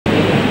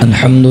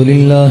الحمد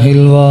لله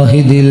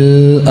الواحد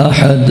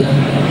الأحد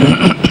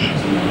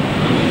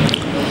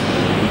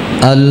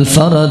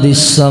الفرد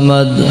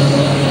الصمد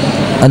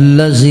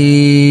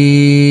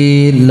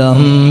الذي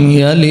لم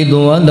يلد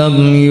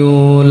ولم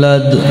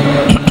يولد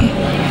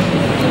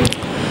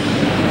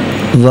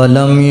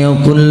ولم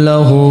يكن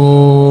له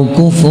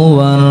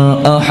كفوا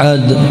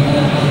أحد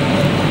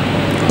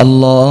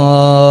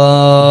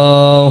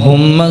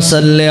اللهم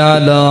صل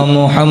على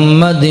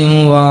محمد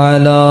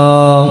وعلى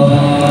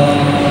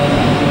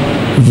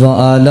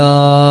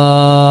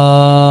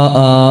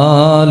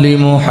آل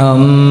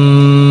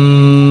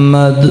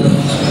محمد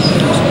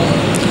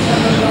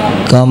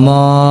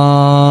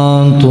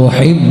كما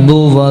تحب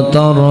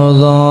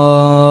وترضى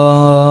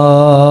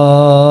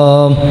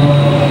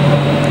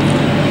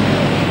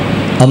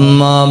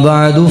أما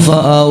بعد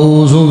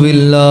فأعوذ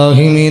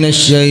بالله من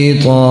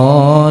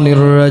الشيطان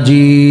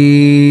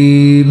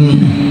الرجيم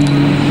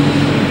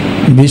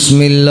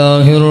بسم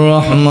الله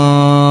الرحمن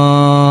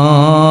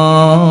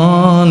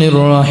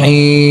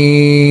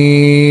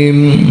الرحيم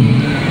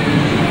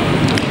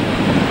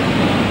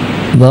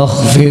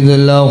واخفض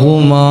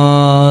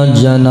لهما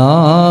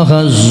جناح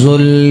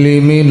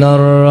الذل من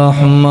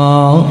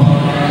الرحمة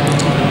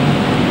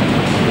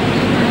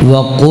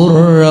وقل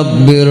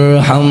رب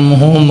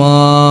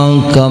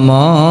ارحمهما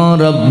كما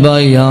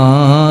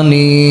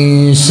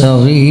ربياني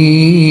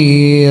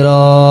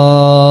صغيرا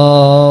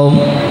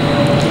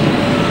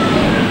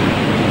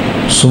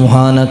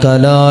سبحانك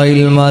لا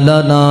علم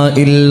لنا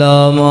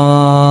إلا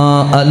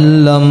ما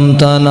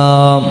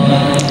علمتنا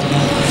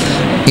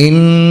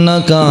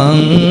إنك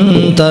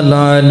أنت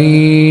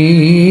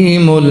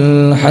العليم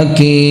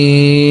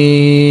الحكيم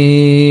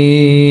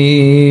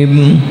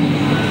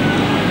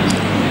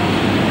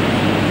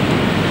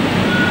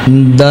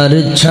در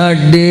چھڑ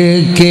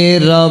کے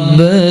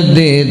رب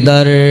دے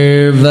در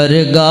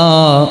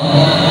ورگا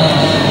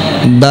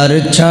در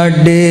چھڑ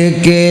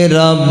کے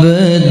رب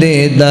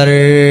دے در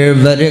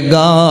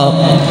ورگا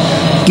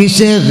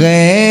کسے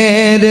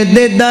غیر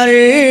دے در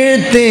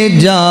تے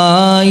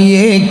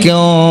جائے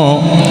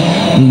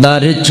کیوں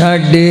در چھڑ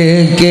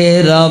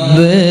کے رب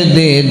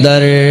دے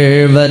در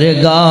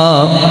ورگا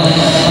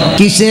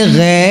کسے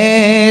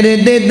غیر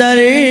دے در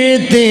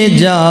تے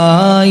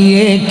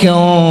جائے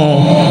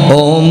کیوں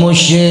او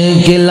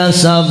مشکل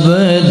سب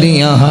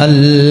دیاں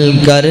حل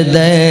کر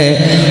دے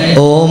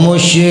او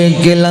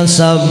مشکل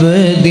سب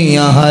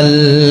دیاں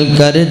حل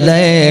کر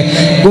دے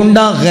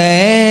کنڈا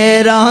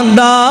غیران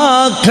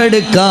دا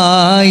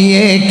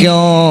کھڑکائے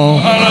کیوں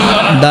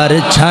در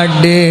چھڑ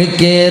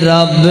کے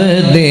رب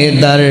دے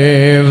در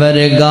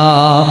ورگا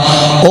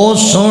او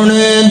سن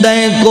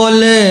دے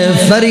کل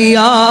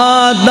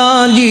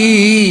فریاداں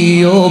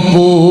جی او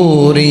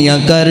پوریاں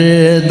کر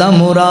دا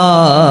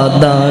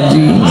مراداں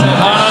جی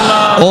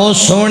او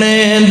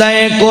سنے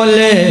دے کل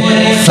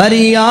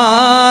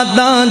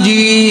فریاداں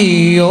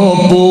جی او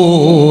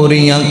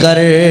پوریاں کر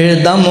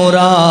دا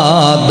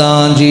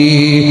مراداں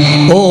جی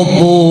او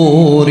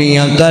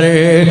پوریاں کر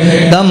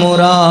دا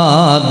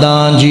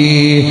مراداں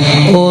جی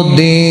او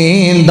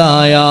دین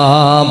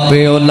دایا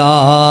پہ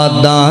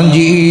اولاداں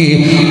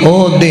جی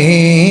او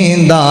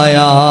دین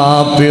دایا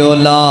پہ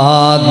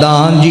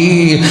اولاداں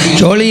جی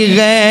چھوڑی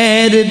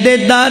غیر دے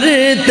در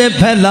تے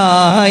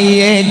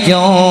پھیلائیے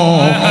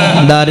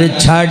کیوں در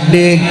چھڑ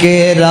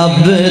کے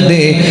رب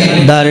دے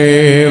در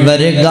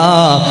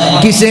ورگا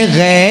کسے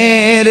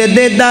غیر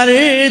دے در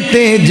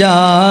تے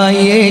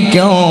جائے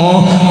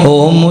کیوں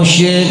او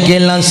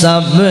مشکل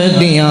سب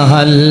دیاں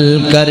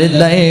حل کر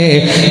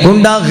دے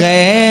کنڈا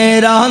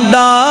غیران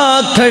دا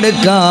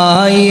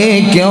کھڑکائے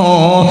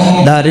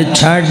کیوں در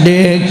چھڑ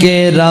کے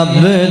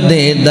رب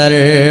دے در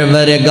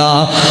ورگا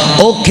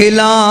او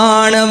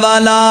کھلان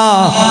والا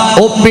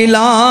او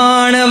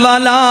پلان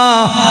والا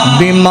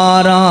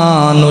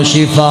بیماران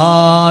شفا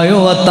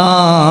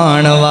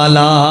عطان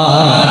والا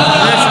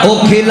او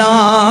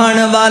کھلان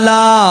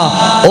والا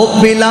او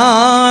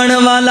پلان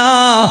والا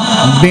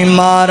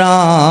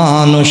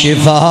بیماران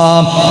شفا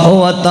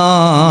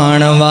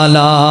عطان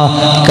والا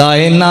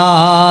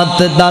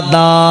کائنات دا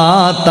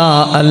داتا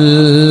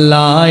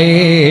اللہ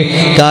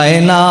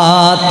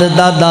کائنات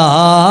دا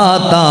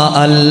داتا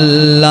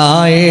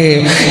اللہ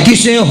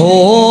کسے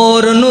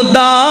ہور نو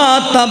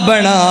داتا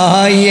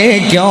بنائیے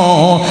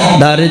کیوں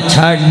در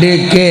چھڑ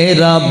کے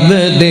رب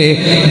دے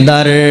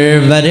در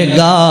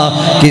ورگا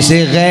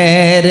کسے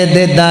غیر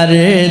دے در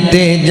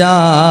تے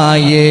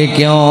جائے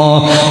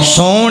کیوں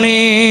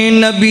سونے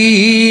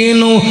نبی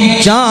نو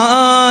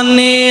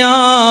چانے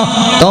آ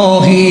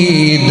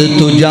توحید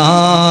تو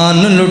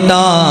جان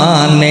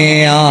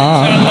لٹانے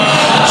آ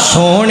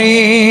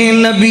سونے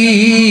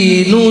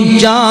نبی نو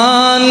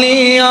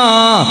چانے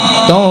آ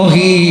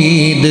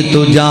توحید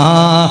تو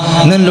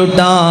جان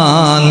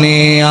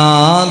لٹانے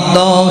آ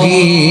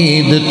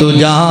توحید تو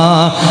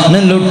جان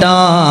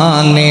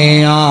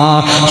لٹانے آ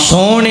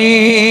سونے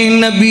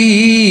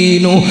نبی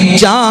نو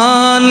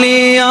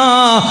چانے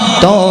آ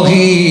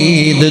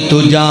توحید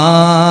تو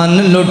جان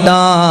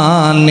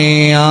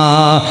لٹانے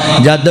آ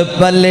جد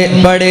پلے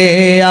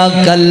پڑے آ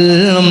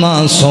کلمہ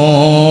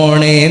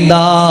سونے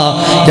دا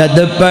جد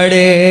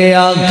پڑے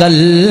آ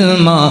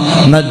کلمہ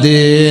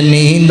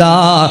مدنی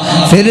دا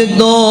پھر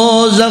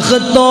دوزخ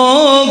تو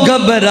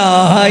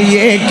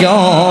گھبرائے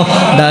کیوں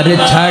در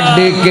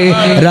چھڑ کے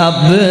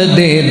رب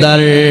دے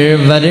در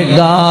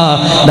ورگا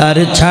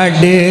در چھڑ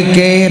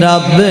کے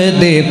رب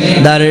دے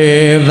در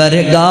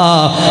ورگا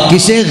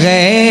کسی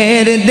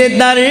غیر دے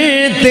در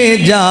تے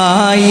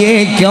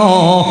جائے کیوں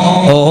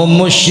او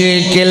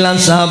مشکل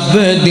سب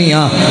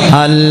دیاں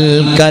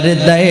حل کر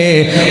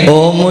دے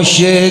او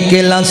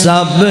مشکل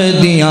سب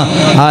دیاں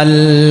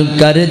حل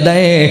کر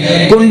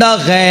دے کنڈا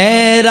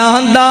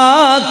غیران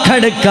دا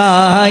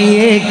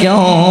کھڑکائے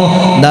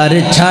کیوں در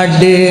چھڑ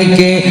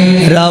کے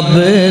رب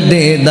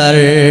دے در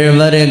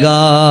ورگا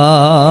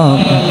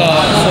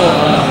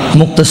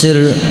مختصر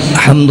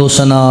حمد و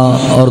ثنا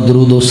اور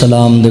درود و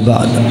سلام دے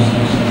بعد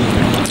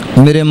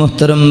میرے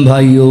محترم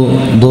بھائیوں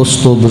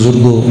دوستوں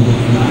بزرگوں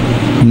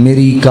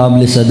میری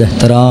قابل صد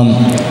احترام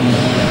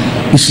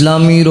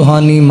اسلامی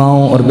روحانی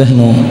ماؤں اور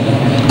بہنوں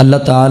اللہ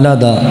تعالیٰ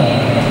دا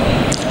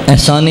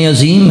احسان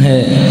عظیم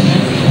ہے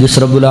جس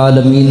رب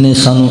العالمین نے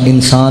سانو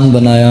انسان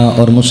بنایا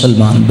اور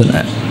مسلمان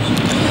بنایا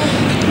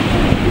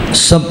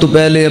سب تو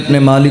پہلے اپنے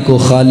مالک و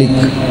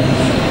خالق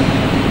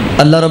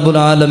اللہ رب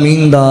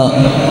العالمین دا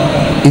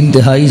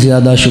انتہائی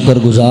زیادہ شکر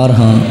گزار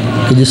ہاں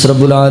کہ جس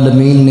رب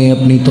العالمین نے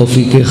اپنی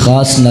توفیق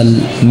خاص نل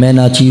میں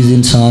نا چیز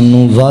انسان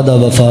نو وعدہ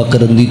وفا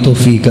کرن دی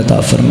توفیق عطا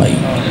فرمائی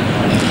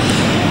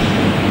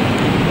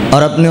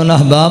اور اپنے ان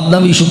احباب دا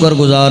بھی شکر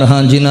گزار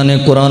ہاں جنہاں نے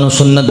قرآن و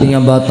سنت دیاں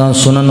باتاں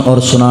سنن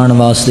اور سنان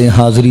واسطے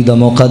حاضری دا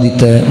موقع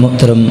دیتا ہے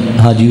محترم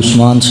حاجی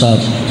عثمان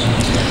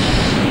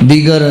صاحب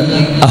دیگر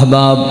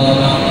احباب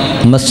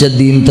مسجد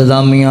دی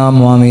انتظامیہ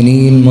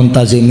معاونین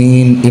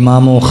منتظمین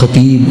امام و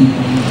خطیب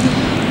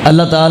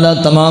اللہ تعالیٰ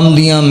تمام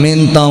دیاں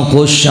محنتاں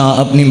کوششاں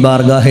اپنی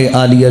بارگاہ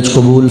عالیہ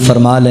قبول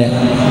فرما لے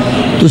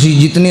تسی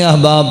جتنے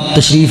احباب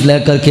تشریف لے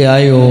کر کے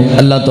آئے ہو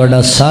اللہ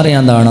تعالیٰ سارے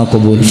آنا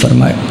قبول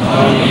فرمائے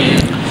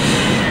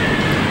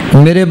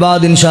میرے بعد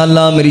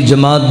انشاءاللہ میری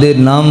جماعت دے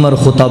نامور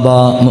خطبہ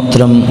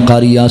محترم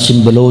قاری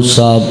یاسین بلوچ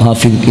صاحب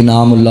حافظ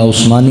انعام اللہ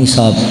عثمانی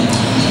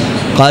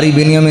صاحب قاری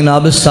بنیامین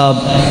عابد صاحب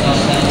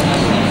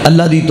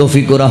اللہ دی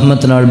توفیق و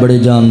رحمت نال بڑے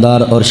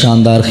جاندار اور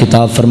شاندار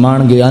خطاب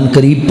فرمان گے ان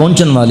قریب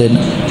پہنچن والے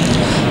نے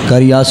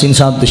قاری یاسین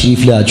صاحب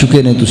تشریف لے آ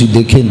چکے نے تسی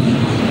دیکھیں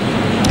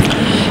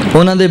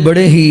انہاں دے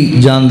بڑے ہی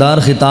جاندار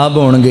خطاب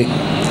ہون گے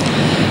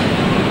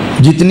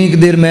جتنی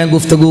دیر میں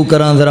گفتگو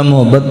کراں ذرا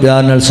محبت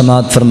پیار نال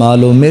سماعت فرما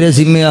لو میرے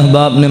ذمہ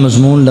احباب نے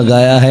مضمون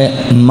لگایا ہے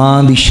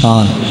ماں دی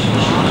شان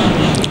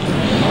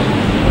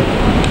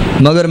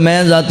مگر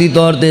میں ذاتی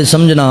طور تے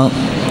سمجھنا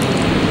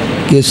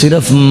کہ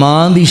صرف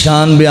ماں دی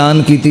شان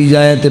بیان کیتی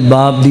جائے تے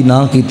باپ دی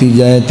نہ کیتی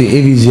جائے تے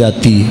اے بھی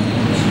زیادتی ہے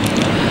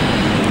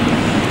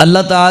اللہ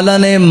تعالیٰ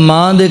نے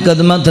ماں دے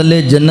قدمہ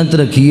تھلے جنت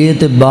رکھیے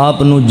تے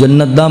باپ نو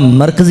جنت دا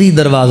مرکزی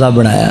دروازہ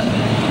بنایا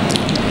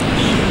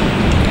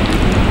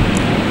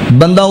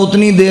بندہ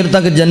اتنی دیر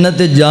تک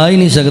جنت جا ہی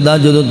نہیں سکتا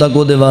جدوں تک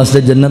وہ دے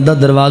واسطے جنت دا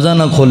دروازہ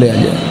نہ کھولیا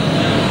جائے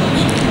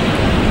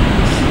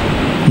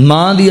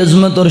ماں دی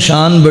عظمت اور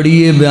شان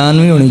بڑی ہے بیان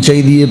بھی ہونی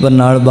چاہیے پر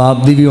نال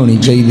باپ دی بھی ہونی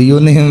چاہیے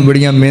انہیں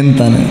بڑیاں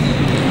محنتاں نے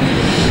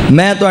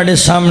میں تواڈے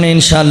سامنے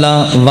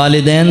انشاءاللہ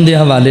والدین دے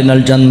حوالے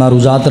نال چند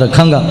معروضات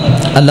رکھاں گا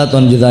اللہ تو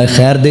جزائے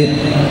خیر دے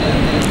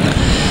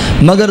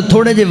مگر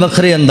تھوڑے جے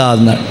وکھرے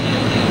انداز نال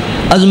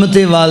عظمت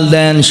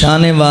والدین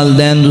شان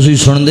والدین تسی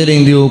سنتے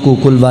رہندے ہو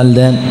حقوق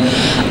الوالدین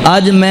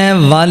اج میں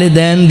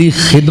والدین دی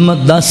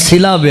خدمت دا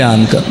صلہ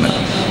بیان کرنا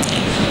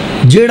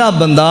جیڑا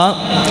بندہ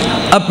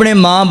اپنے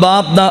ماں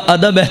باپ دا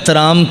ادب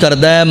احترام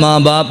کردہ ہے ماں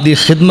باپ دی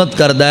خدمت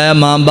کردہ ہے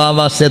ماں باپ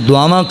واسطے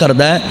دعاواں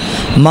کردہ ہے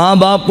ماں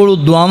باپ کو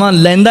دعاواں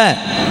لیندا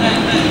ہے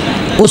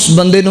اس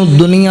بندے نو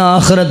دنیا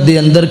آخرت دے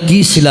اندر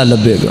کی صلہ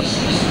لبے گا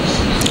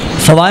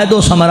فوائد و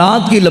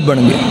ثمرات کی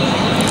لبن گے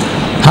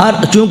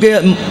چونکہ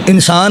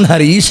انسان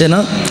حریص ہے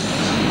نا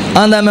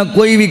آندا میں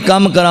کوئی بھی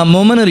کام کرا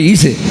مومن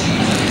حریص ہے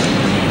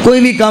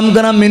کوئی بھی کام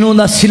کرا مینوں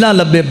دا صلہ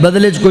لبے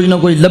بدلے کچھ نہ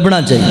کچھ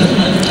لبنا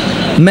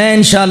چاہیے میں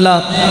انشاءاللہ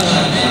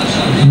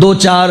دو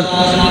چار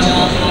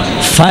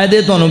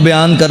فائدے تانوں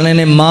بیان کرنے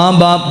نے ماں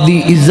باپ دی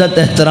عزت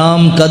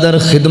احترام قدر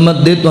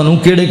خدمت دے تانوں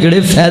کیڑے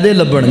کیڑے فائدے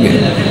لبن گے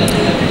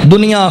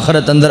دنیا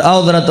آخرت اندر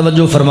آؤ ذرا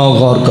توجہ فرماؤ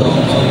غور کرو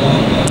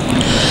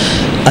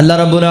اللہ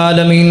رب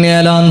العالمین نے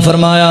اعلان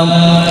فرمایا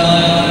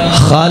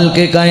خالق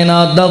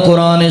کائنات دا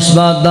قرآن اس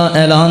بات دا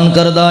اعلان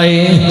کردہ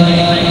ہے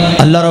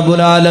اللہ رب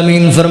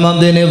العالمین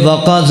فرماندے نے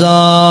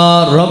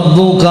وَقَضَى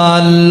رَبُّكَ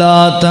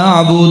أَلَّا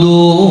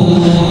تَعْبُدُوا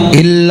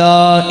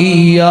إِلَّا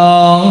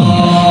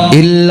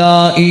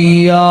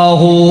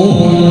إِيَّاهُ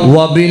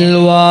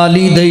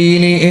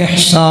وَبِالْوَالِدَيْنِ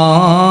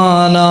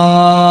إِحْسَانًا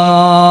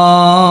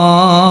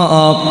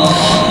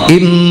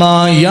اما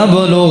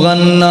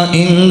یبلغن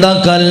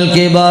عندک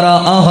الکبر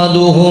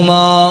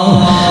احدہما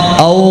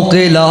او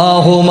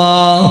کلاہما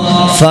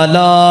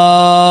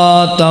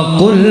فلا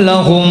تقل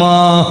لہما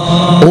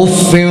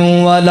اف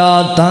ولا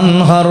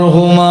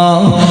تنہرہما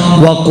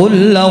وقل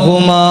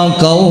لہما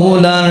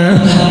قولا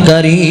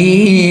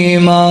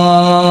کریما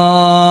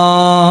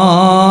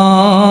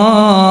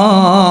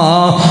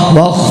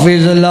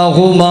واخفض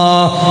لہما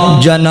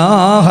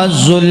جناح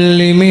الذل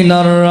من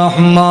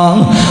الرحمہ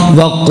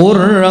وقل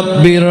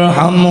رب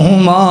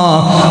ارحمہما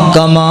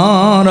کما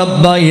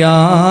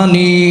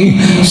ربیانی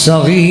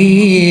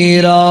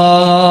صغیرا۔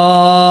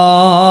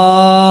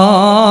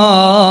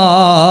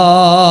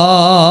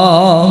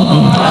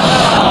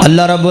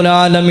 اللہ رب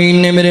العالمین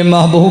نے میرے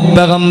محبوب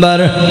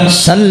پیغمبر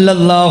صلی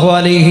اللہ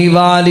علیہ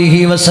وآلہ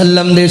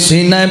وسلم دے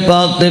سینہ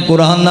پاک تے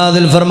قرآن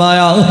نازل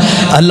فرمایا۔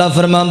 اللہ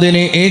فرماندے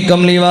نے اے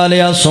کملی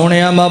والیا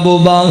سونیا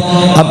محبوبہ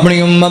اپنی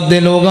امت دے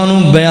لوگاں نو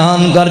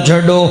بیان کر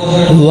چھڑو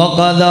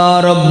وَقَضَى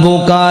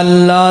رَبُّكَ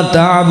أَلَّا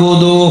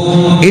تَعْبُدُوا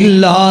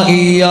إِلَّا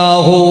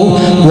إِيَّاهُ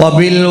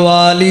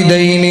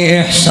وَبِالْوَالِدَيْنِ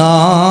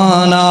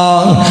إِحْسَانًا۔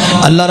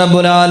 اللہ رب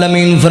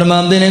العالمین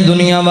فرماندے نے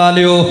دنیا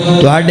والیو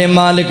تواڈے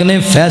مالک نے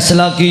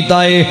فیصلہ کیتا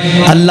ہے،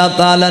 اللہ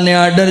تعالیٰ نے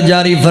آرڈر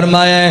جاری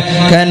فرمایا ہے،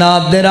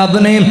 کائنات دے رب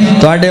نے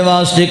تواڈے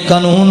واسطے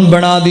قانون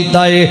بنا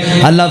دیتا ہے۔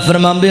 اللہ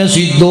فرماندے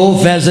اسی دو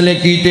فیصلے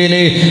کیتے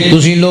نے،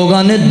 تسی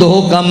لوگاں نے دو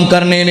کام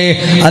کرنے نے۔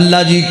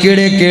 اللہ جی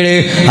کیڑے کیڑے؟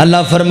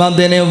 اللہ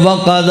فرماندے نے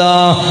وَقَضَى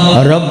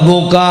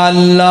رَبُّكَ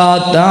أَلَّا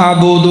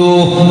تَعْبُدُوا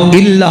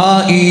إِلَّا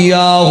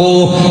إِيَّاهُ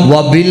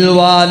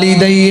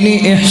وَبِالْوَالِدَيْنِ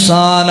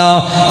إِحْسَانًا۔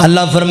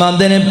 اللہ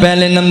فرماندے نے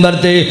پہلے نمبر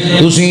تے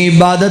تسی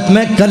عبادت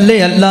میں کلے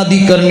اللہ دی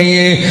کرنی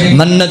ہے،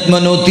 منت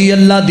منوتی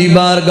اللہ دی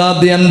بارگاہ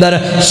دے اندر،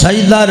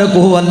 سجدہ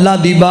رکو اللہ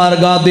دی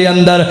بارگاہ دے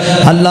اندر،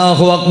 اللہ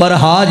اکبر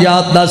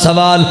حاجات دا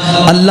سوال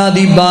اللہ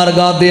دی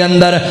بارگاہ دے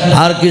اندر،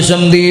 ہر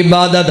قسم دی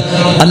عبادت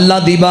اللہ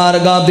دی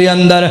بارگاہ دے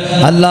اندر۔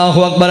 اللہ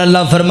اکبر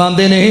اللہ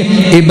فرماندے نے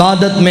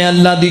عبادت میں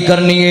اللہ دی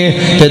کرنی ہے۔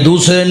 تے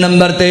دوسرے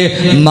نمبر تے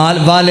مال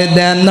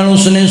والدین نال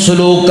اس نے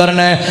سلوک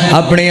کرنا ہے،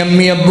 اپنے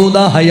امی ابو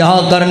دا حیا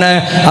کرنا ہے،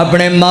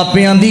 اپنے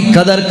ماپیاں دی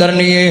قدر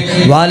کرنی ہے،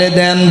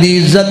 والدین دی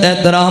عزت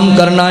احترام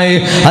کرنا ہے۔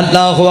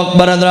 اللہ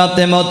اکبر حضرات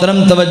محترم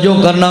توجہ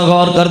کرنا،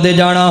 غور کر دے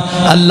جانا،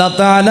 اللہ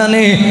تعالیٰ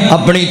نے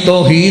اپنی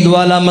توحید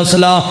والا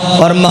مسئلہ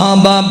اور ماں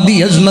باپ دی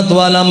عظمت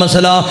والا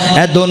مسئلہ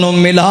اے دونوں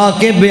ملا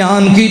کے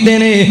بیان کیتے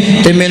نے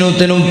تے مینوں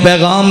تینوں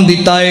پیغام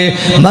دیتا ہے۔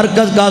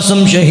 مرکز قاسم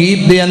شہید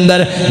دے اندر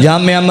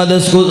جامعہ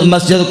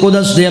مسجد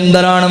قدس دے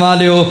اندر آن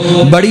والے ہو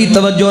بڑی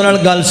توجہ نال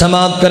گل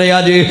سماعت کرے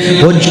آجے،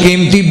 کچھ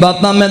قیمتی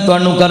باتاں میں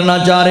تانوں کرنا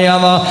چاہ رہا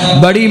وا،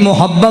 بڑی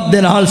محبت دے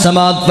نال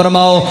سماعت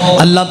فرماؤ۔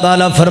 اللہ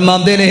تعالیٰ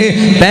فرماندے نے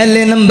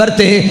پہلے نمبر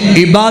تے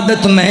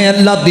عبادت میں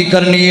اللہ دی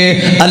کرنی ہے،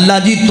 اللہ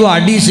جی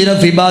تہاڈی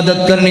صرف عبادت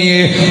کرنی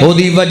ہے، او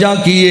دی وجہ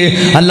کی ہے؟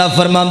 اللہ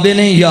فرماندے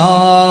نے یا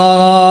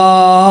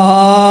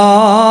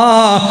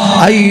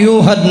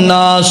ایھا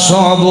الناس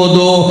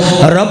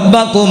اعبدوا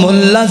ربکم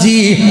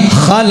الذی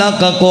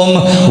خلقکم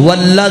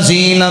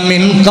والذین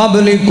من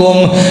قبلکم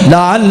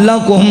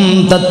لعلکم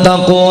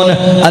تتقون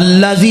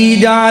الذی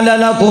جعل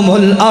لکم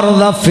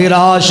الارض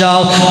فراشا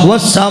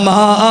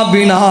والسماء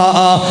بناء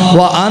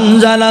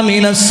وانزل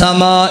من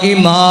السماء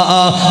ماء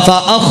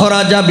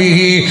فأخرج به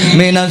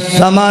من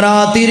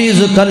الثمرات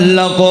رزقا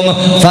لكم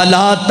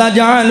فلا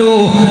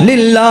تجعلوا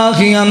لله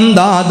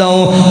اندادا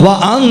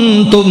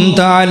وانتم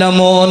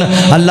تعلمون۔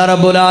 اللہ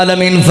رب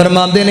العالمین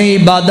فرماتے ہیں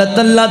عبادت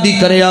اللہ دی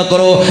کریا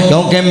کرو،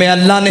 کیونکہ میں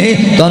اللہ نے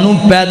تانوں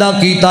پیدا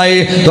کیتا ہے،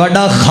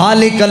 تہاڈا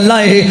خالق اللہ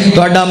ہے،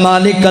 تہاڈا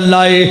مالک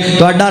اللہ ہے،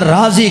 تہاڈا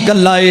رازق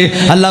اللہ ہے۔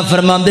 اللہ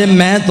فرماندے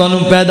میں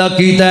تانوں پیدا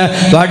کیتا ہے،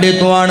 تہاڈے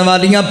تو آن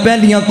والیاں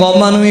پہلیاں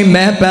قوماں نوں بھی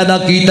میں پیدا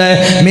کیتا ہے،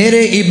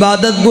 میرے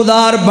عبادت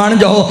گزار بن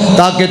جاؤ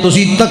تاکہ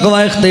تسی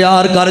تقوی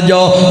اختیار کر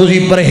جاؤ، تسی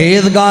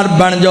پرہیزگار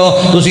بن جاؤ،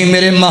 تسی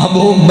میرے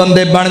محبوب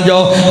بندے بن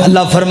جاؤ۔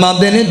 اللہ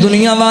فرماندے نے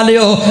دنیا والے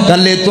ہو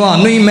کلے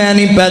تانوں ہی میں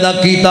نہیں پیدا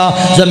کیتا،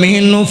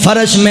 زمین نو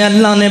فرش میں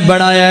اللہ نے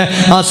بڑھایا ہے،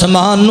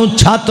 آسمان نو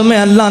چھت میں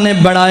اللہ نے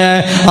بڑھایا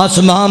ہے،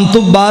 آسمان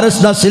تو بارش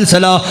دا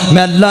سلسلہ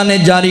میں اللہ نے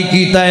جاری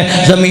کیتا ہے،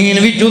 زمین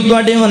وچوں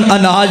تواڈے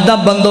اناج دا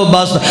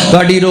بندوبست،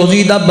 تواڈی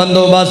روزی دا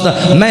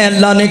بندوبست میں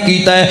اللہ نے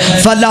کیتا ہے۔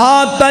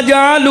 فلا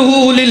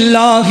تجعلوا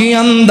للہ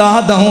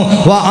اندادا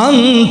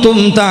وانتم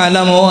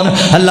تعلمون۔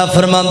 اللہ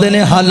فرماندے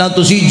نے حالاں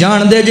تسی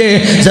جان دے جے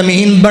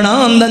زمین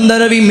بنان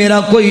اندر بھی میرا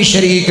کوئی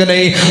شریک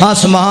نہیں،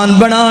 آسمان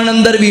بنان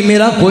اندر بھی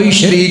میرا کوئی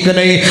شریک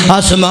نہیں،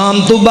 آسمان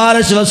تو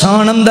بارش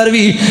وسان اندر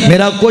بھی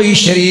میرا کوئی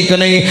شریک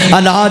نہیں،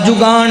 اناج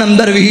اگان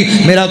اندر بھی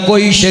میرا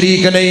کوئی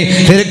شریک نہیں،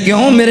 پھر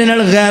کیوں میرے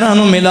نال غیراں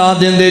نو ملا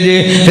دیندے جے؟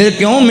 پھر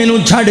کیوں مینوں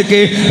چھڈ کے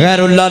غیر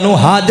اللہ نو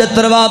حاجت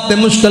روا تے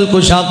مشکل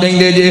کشا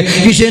کہندے جے؟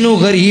 کسے نو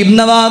غریب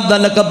نواز دا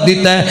لقب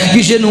دیتا ہے،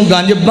 کسے نو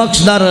گنج بخش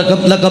دا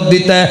لقب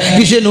دیتا ہے،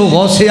 کسے نو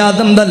غوث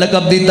اعظم دا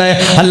لقب دیتا ہے۔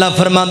 اللہ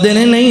فرماندے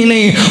نے نہیں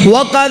نہیں،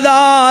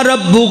 وَقَضَى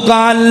رَبُّكَ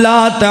أَلَّا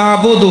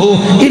تَعْبُدُوا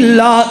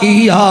إِلَّا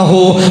إِيَّاهُ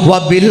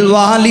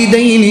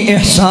وَبِالْوَالِدَيْنِ بالوالدین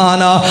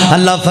احسانا.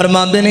 اللہ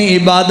فرماتے نے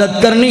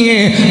عبادت کرنی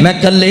ہے میں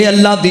کلے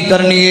اللہ دی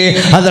کرنی ہے.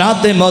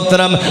 حضرات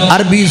محترم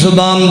عربی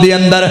زبان دے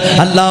اندر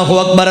اللہ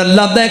اکبر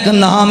اللہ دا ایک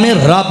نام ہے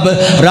رب.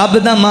 رب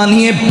دا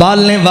معنی ہے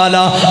پالنے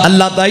والا.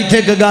 اللہ تعالی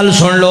ایک گل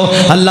سن لو,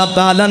 اللہ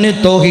تعالیٰ نے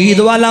توحید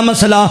والا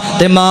مسئلہ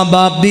تے ماں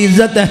باپ دی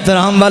عزت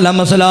احترام والا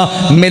مسئلہ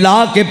ملا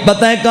کے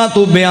پتہ کا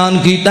تو بیان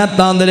کیتا ہے.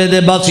 تاندرے دے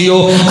باسیو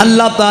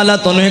اللہ تعالیٰ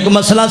تانوں ایک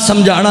مسئلہ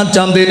سمجھانا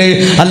چاہتے نے.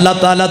 اللہ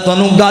تعالیٰ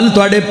تانوں گل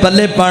تواڈے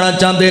پلے پانا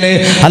چاہتے نے.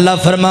 اللہ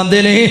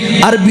فرماندے نے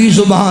عربی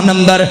زبان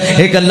اندر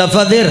ایک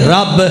لفظ ہے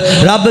رب.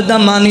 رب دا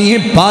معنی ہے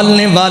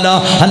پالنے والا.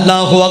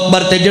 اللہ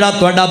اکبر. تے جڑا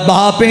تواڈا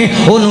باپ ہے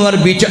اونوں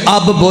عربی چ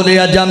اب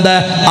بولیا جاندا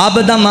ہے. اب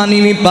دا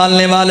معنی بھی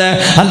پالنے والا ہے.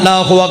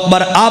 اللہ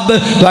اکبر. اب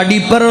تواڈی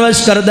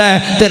پرورش کردا ہے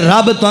تے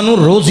رب تانوں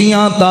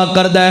روزیاں عطا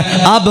کردا ہے.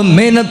 اب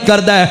محنت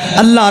کردا ہے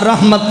اللہ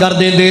رحمت کر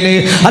دے نے.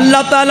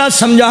 اللہ تعالیٰ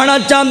سمجھانا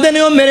چاہتے نے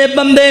او میرے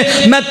بندے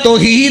میں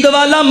توحید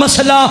والا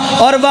مسئلہ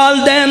اور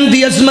والدین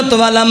دی عظمت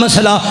والا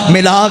مسئلہ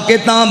ملا کے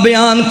تاں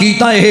بیان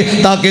کیتا ہے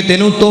تاکہ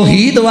تینوں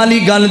توحید والی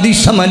گل دی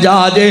سمجھ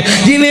آ جائے.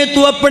 جویں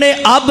تو اپنے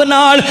اب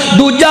نال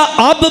دوجا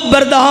اب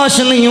برداشت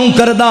نہیں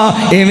کردا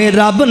ایویں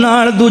رب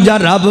نال دوجا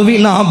رب بھی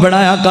نہ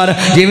بنایا کر.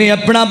 جویں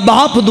اپنا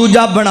باپ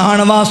دوجا بنان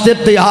واسطے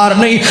تیار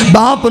نہیں.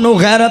 باپ نو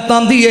غیرت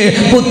آندی ہے,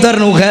 پتر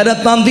نو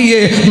غیرت آندی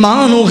ہے,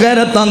 ماں نو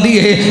غیرت آندی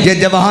ہے. جے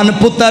جوان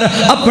پتر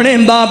اپنے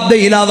باپ دے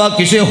علاوہ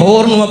کسی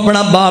ہور نو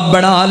اپنا باپ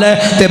بنا لے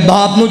تے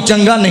باپ نو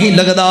چنگا نہیں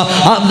لگدا.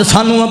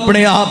 سانو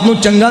اپنے آپ نو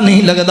چنگا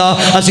نہیں لگدا.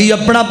 اسی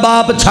اپنا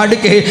باپ چھڈ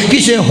کے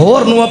کسی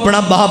ہور نو اپنا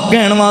باپ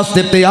کہن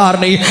واسطے تیار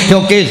نہیں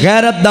کیونکہ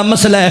غیرت دا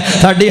مسئلہ ہے,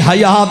 ساڈی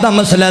حیا دا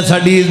مسئلہ ہے,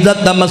 ساڈی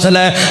عزت دا مسئلہ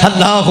ہے.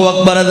 اللہ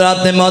اکبر.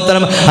 حضرات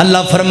محترم اللہ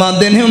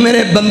فرماندے نے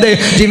میرے بندے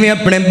جویں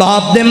اپنے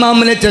باپ دے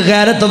معاملے چ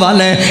غیرت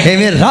والا ہے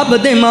ایویں رب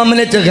دے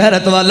معاملے چ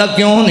غیرت والا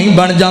کیوں نہیں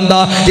بن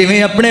جاندا.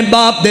 جویں اپنے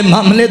باپ دے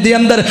معاملے دے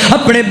اندر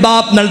اپنے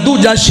باپ نال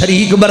دوجا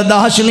شریک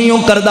برداشت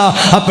نہیں کردا,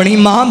 اپنی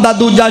ماں دا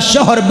دوجا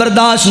شوہر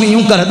برداشت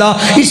نہیں کردا,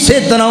 اسی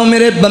طرح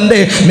میرے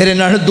بندے میرے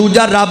نال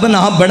دوجا رب نہ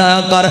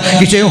بنایا کر,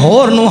 کسی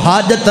ہور نو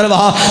حاجت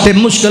روا تے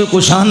مشکل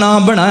کشا نہ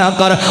بنایا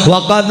کر.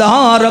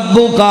 وَقَضَىٰ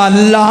رَبُّكَ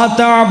أَلَّا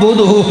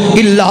تَعْبُدُوا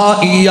إِلَّا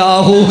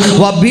إِيَّاهُ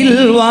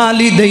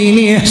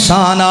وَبِالْوَالِدَيْنِ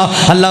إِحْسَانًا.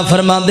 اللہ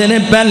فرماندے نے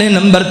پہلے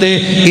نمبر تے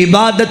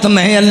عبادت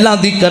میں اللہ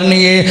دی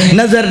کرنی ہے,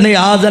 نظر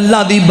نیاز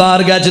اللہ دی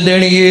بارگاہ چ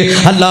دینی ہے.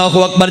 اللہ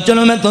اکبر.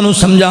 چلو میں تانوں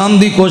سمجھان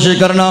دی کوشش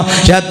کرنا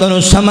شاید تانوں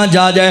سمجھ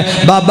آ جائے.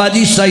 بابا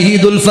جی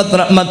شہید الفت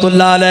رحمت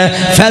اللہ علیہ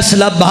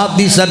فیصلہ باد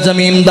دی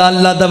سرزمین دا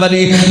اللہ دا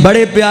ولی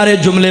بڑے پیارے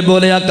جملے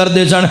بولیا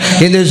کردے سن.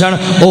 کہندے سن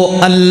او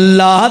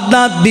اللہ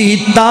دا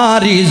دیتا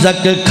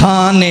رزق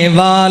کھانے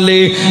والے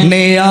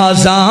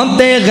نیازاں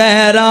تے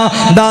غیراں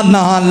دا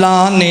نہ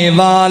لانے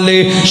والے,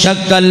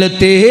 شکل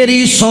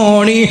تیری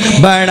سونی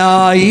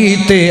بنائی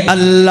تے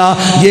اللہ,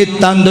 یہ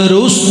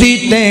تندرستی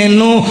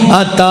تینوں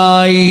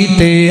عطائی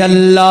تے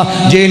اللہ,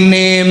 جے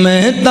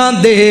نعمتاں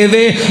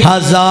دیوے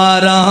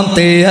ہزاراں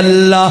تے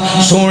اللہ,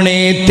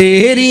 سنے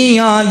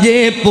تیریاں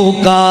جے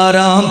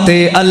پکاراں تے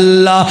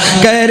اللہ,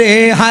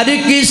 کرے ہر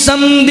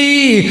قسم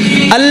دی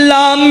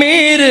اللہ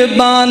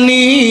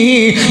مہربانی,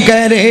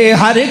 کرے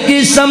ہر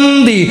قسم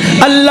دی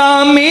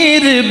اللہ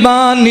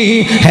مہربانی,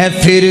 ہے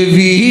پھر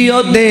بھی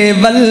او دے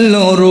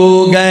ولوں رو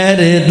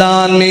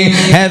گردانی,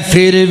 ہے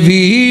پھر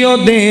بھی او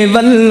دے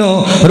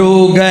ولوں رو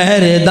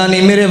گردانی.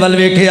 میرے ول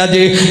ویکھیا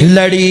جے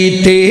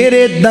لڑی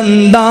تیرے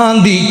دنداں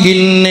دی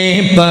کنے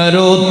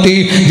پروتی,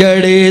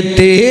 جڑے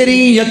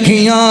تیری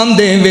اکھیاں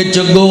دے وچ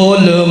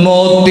گول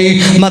موتی,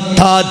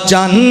 متھا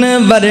چن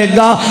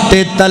ورگا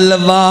تے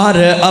تلوار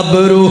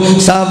ابرو,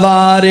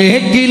 سوارے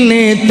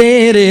کنے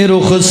تیرے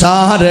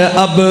رخسار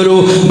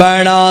ابرو,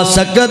 بڑا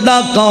سکدا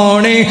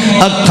کونے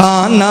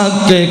اکھاں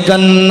نک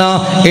کنا,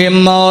 اے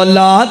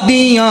مولا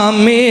دیاں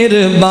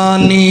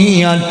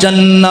مہربانیاں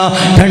چنا,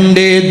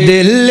 ٹھنڈے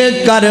دل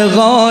کر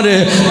غور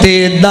تے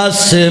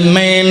دس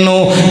مینو,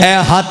 اے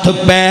ہاتھ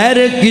پیر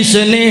کس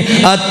نے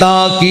عطا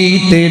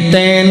کیتے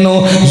تینو,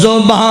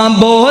 زبان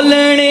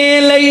بولنے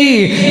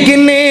لئی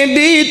کنے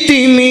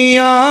دیتی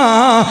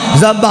میاں,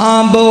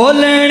 زبان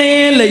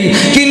بولنے لئی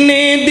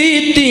کنے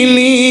دیتی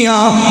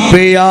میاں,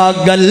 پیا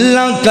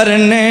گلاں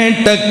کرنے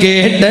ٹکے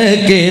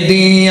ٹکے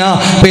دیاں,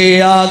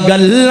 پیا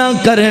گلاں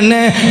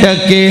کرنے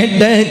ٹکے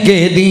ٹکے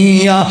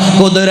دیاں,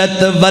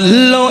 قدرت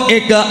ولوں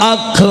ایک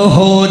اکھ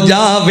ہو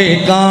جاوے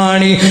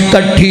کانی,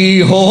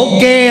 کٹھی ہو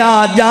کے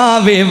آ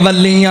جاوے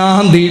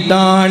ولیاں دی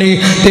ٹانی,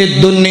 تے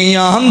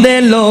دنیا دے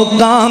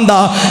لوکاں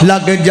دا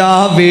لگ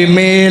جاوے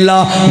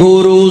میلا,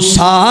 گرو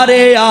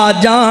سارے آ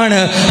جان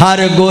ہر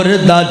گر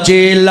دا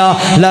چیلا,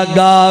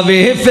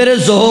 لگاوے پھر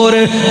زور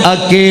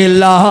اکیلا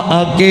اکیلا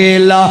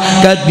اکیلا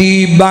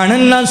کدی بن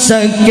نہ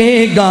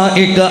سکے گا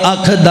ایک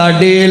اکھ دا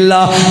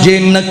ڈیلا جے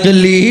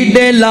نقلی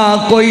ڈیلا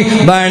کوئی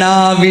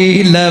بنا بھی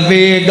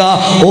لوے گا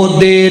او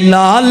دے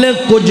نال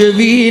کچھ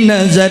بھی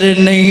نظر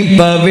نہیں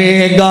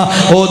پوے گا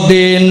او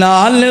دے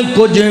نال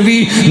کچھ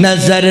بھی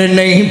نظر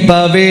نہیں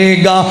پوے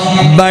گا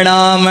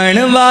بڑھاون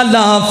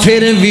والا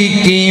پھر بھی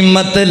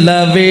قیمت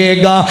لوے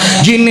گا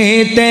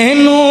جنہیں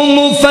تینوں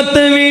مفت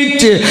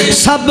وچ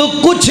سب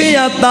کچھ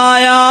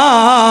عطایا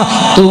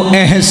تو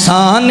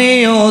احسان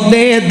او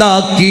دے دا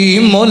کی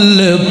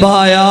مل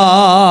پایا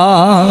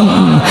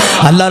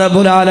اللہ رب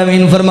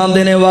العالمین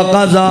فرماندے نے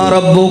وَقَضَى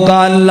رَبُّكَ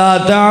أَلَّا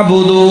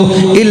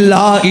تَعْبُدُوا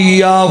إِلَّا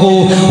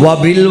إِيَّاهُ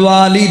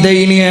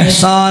وَبِالْوَالِدَيْنِ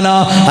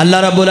إِحْسَانًا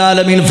اللہ رب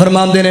العالمین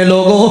فرماندے نے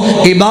لوگوں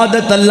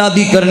عبادت اللہ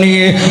دی کرنی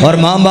ہے اور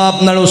ماں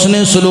باپ نال اس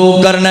نے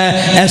سلوک کرنا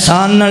ہے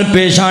احسان نال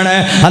پیش آنا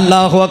ہے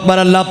اللہ اکبر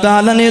اللہ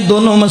تعالیٰ نے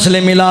دونوں مسئلے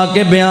ملا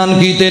کے بیان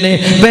کیتے نے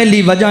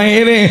پہلی وجہ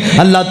ایویں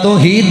اللہ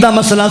توحید دا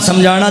مسئلہ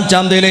سمجھانا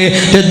چاہتے نے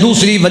تے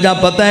دوسری وجہ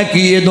پتہ ہے کہ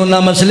یہ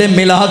دونوں مسئلے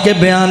ملا کے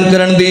بیان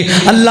کرن دی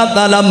اللہ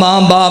تعالیٰ ماں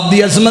باپ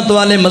دی عظمت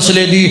والے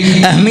مسئلے دی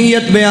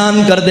اہمیت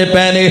بیان کر دے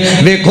پینے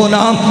ویکھو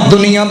نا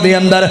دنیا دے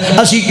اندر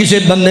اسی کسے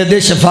بندے دے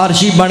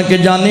سفارشی بن کے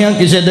جانے ہیں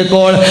کسے دے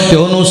کول تے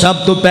انہوں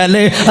سب تو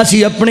پہلے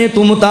اسی اپنے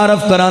تو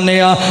متعارف کرانے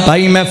ہاں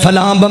بھائی میں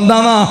فلاں بندہ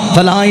ہاں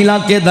فلاں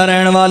علاقے دا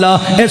رہن والا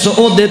اس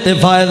عہدے تے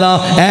فائدہ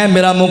اے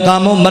میرا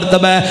مقام و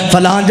مرتبہ ہے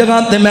فلاں جگہ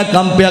تے میں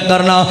کم پیا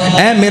کرنا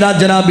اے میرا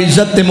جناب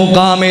عزت تے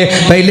مقام ہے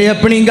پہلے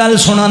اپنی گل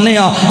سنانے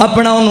ہاں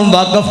اپنا انہوں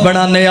واقف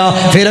بنانے ہاں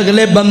پھر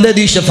اگلے بندے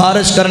دی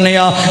سفارش کرنے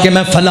ہاں کہ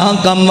میں فلاں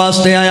کم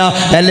واسطے آیا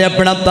پہلے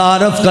اپنا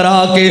تعارف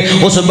کرا کے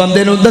اس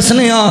بندے نو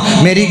دسنے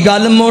ہاں میری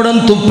گل موڑن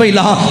تو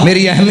پہلا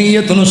میری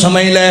اہمیت نو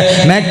سمجھ لے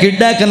میں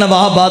کڈا ایک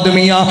نواب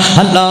آدمی ہاں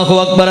اللہ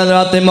اکبر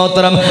حضرات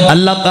محترم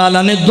اللہ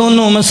تعالیٰ نے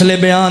دونوں مسئلے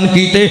بیان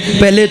کیتے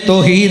پہلے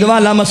توحید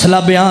والا مسئلہ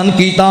بیان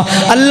کیتا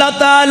اللہ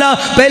تعالیٰ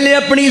پہلے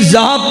اپنی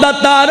ذات دا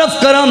تعارف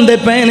کران دے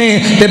پہنے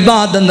تے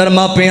بعد اندر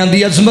ماپیاں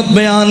دی عظمت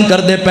بیان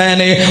کر دے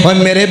پہنے اور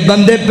میرے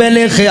بندے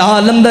پہلے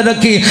خیال اندر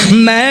رکھی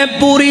میں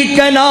پوری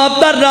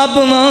کائنات دا رب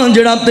ہاں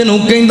جڑا تینوں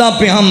کہندا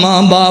پیا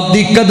ماں باپ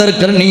دی قدر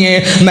کرنی ہے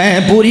میں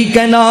پوری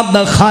کائنات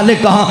دا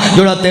خالق ہاں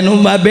جڑا تینوں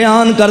میں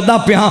بیان کردا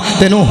پیا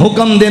تینوں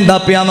حکم دیندا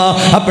پیا وا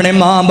اپنے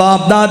ماں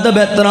باپ دا ادب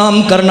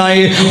احترام کرنا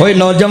ہے اوے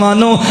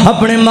نوجوانوں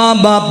اپنے ماں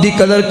باپ دی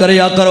قدر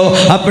کریا کرو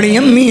اپنی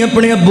امی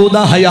اپنے ابو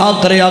دا حیا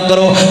کریا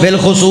کرو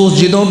بالخصوص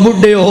جدوں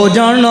بڈھے ہو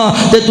جانا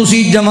تے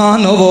تسی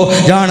جوان ہو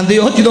جان دے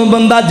ہو جدوں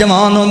بندہ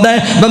جوان ہوندا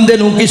ہے بندے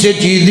نوں کسے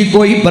چیز دی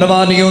کوئی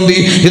پرواہ نہیں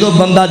ہوندی جدوں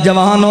بندہ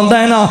جوان ہوندا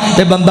ہے نا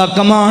تے بندہ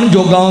کمان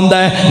جوگا ہوندا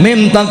ہے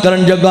محنتاں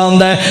کرن جوگا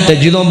ہوندا ہے تے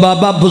جدوں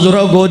بابا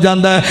بزرگ ہو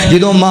جاندا ہے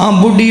جدوں ماں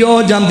بڈھی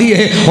ہو جاندی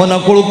ہے انہاں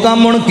کول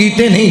کم ہن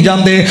کیتے نہیں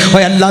جاندے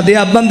اوے اللہ دے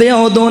بندیاں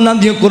اودوں انہاں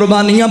دی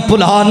قربانیاں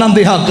بھلا نہ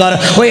دیا کر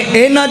اوے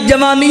انہاں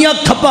جوانیاں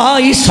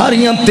کھپائی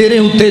ساریاں تیرے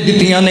اوتے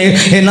دتیاں نے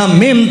انہاں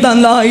محنتاں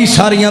لائی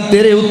ساریاں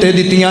تیرے اوتے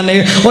دتیاں نے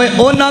اوے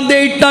انہاں دے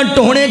اٹاں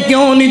ٹھونے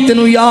کیوں نہیں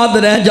تینوں یاد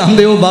رہ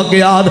جاندے ہو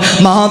واقعات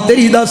ماں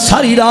تیری دا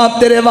ساری رات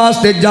تیرے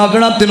واسطے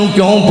جاگنا تینوں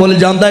کیوں بھول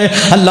جاندا ہے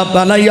اللہ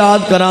تعالیٰ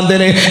یاد کراندے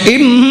نے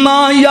اما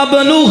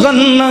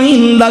یبلغن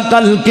عندک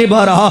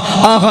الکبر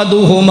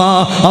احدہما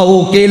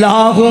او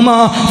کلاہما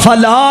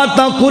فلا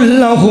تقل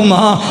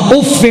لہما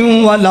اف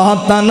ولا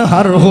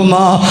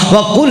تنہرہما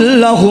وقل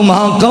لہما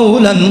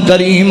قولا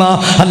کریما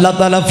اللہ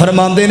تعالیٰ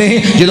فرماندے نے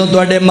جدوں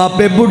تواڈے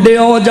ماپے بڈھے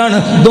ہو جان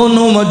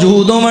دونوں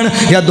موجود ہون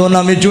یا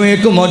دونوں وچوں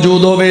ایک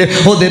موجود ہوے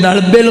او دے نال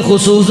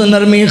بالخصوص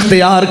نرمی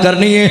اختیار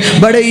کرنی ہے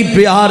بڑے ہی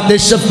پیار تے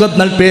شفقت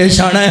نال پیش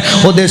آنا ہے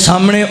او دے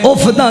سامنے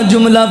اف دا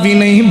جملہ بھی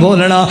نہیں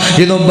بولنا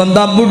جدوں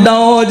بندہ بڈھا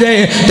ہو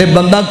جائے تے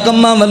بندہ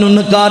کماں ولوں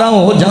نکارا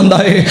ہو جاندا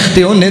ہے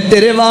تے اونے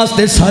تیرے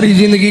واسطے ساری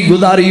زندگی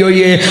گزاری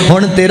ہوئی ہے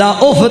ہن تیرا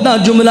اف دا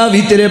جملہ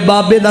بھی تیرے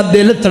بابے دا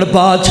دل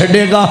تڑپا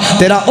چھڈے گا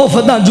تیرا اف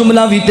دا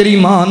جملہ بھی تیری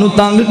ماں نو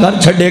تنگ کر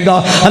چھڈے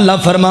گا اللہ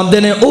فرماندے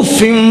نے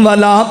اف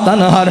ولا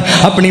تنہر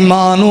اپنی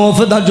ماں نو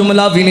اف دا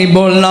جملہ بھی نہیں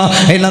بولنا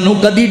انہاں نو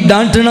کدی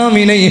ڈانٹنا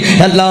بھی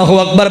نہیں اللہ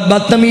اکبر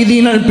بدتمیزی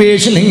نال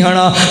پیش نہیں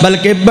آنا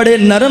بلکہ بڑے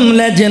نرم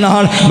لہجے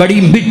نال بڑی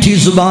میٹھی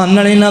زبان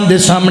نال انہاں دے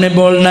سامنے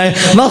بولنا ہے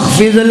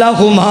واخفض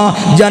لہما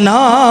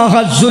جناح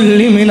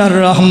الذل من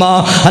الرحمہ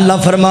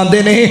اللہ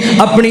فرماندے نے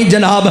اپنی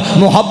جناب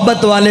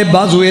محبت والے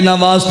بازو انہاں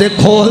واسطے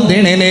کھول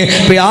دینے نے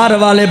پیار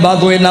والے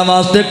بازو انہاں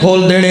واسطے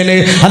کھول دینے نے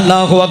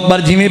اللہ اکبر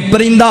جویں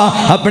پرندہ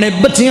اپنے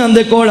بچیاں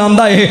دے کول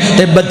آندا ہے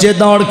تے بچے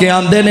دوڑ کے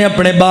آندے نے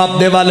اپنے باپ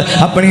دے ول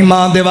اپنی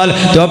ماں دے ول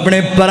تے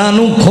اپنے پراں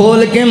نوں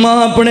کھول کے ماں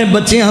اپنے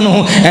بچیاں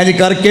نوں انج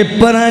کر کے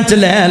پراں چ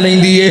لے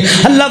لیندی ہے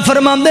اللہ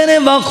فرماندے نے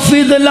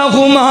واخفض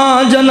لہما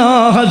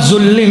جناح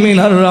الذل من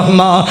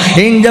الرحمہ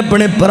انج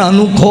اپنے پراں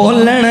نوں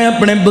کھول لینا ہے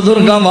اپنے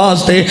بزرگاں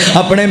واسطے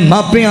اپنے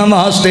ماپیاں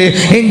واسطے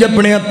انج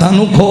اپنے ہتھاں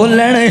نوں کھول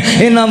لینا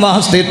ہے انہاں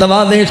واسطے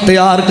تواضع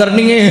اختیار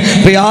کرنی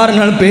ہے پیار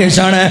نال پیش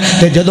آنا ہے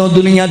تے جدوں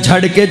دنیا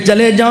چھڈ کے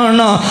چلے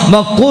جانا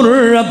وقر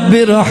رب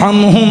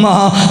ارحمہما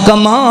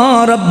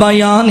کما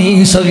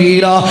ربیانی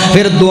صغیرا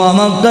پھر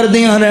دعاواں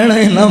کردیاں رہنا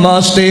انہاں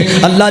واسطے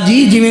اللہ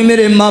جی جویں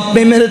میرے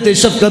ماپے میرے تے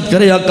شفقت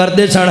کریا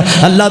کردے سن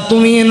اللہ تو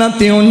ہی انہاں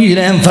تے اونج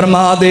رحم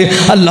فرما دے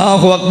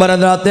اللہ اکبر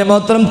حضرات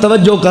محترم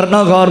توجہ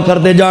کرنا غور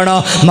کرتے جانا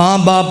ماں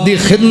باپ دی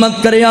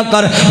خدمت کریا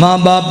کر ماں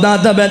باپ دا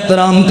ادب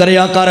احترام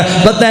کریا کر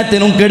پتہ ہے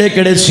تینوں کیڑے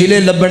کیڑے سلے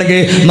لبن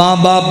گے ماں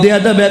باپ دے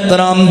ادب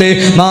احترام دے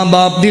ماں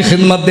باپ دی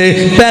خدمت دے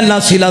پہلا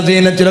سلا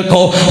ذہن وچ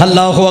رکھو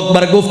اللہ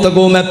اکبر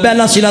گفتگو میں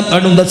پہلا سلا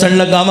تانوں دسن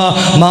لگا وا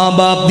ماں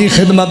باپ دی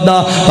خدمت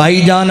دا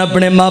بھائی جان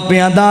اپنے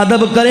ماپیاں دا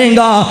ادب کرے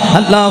گا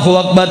اللہ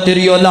اکبر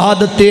تیری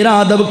اولاد تیرا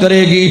ادب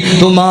کرے گی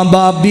تو ماں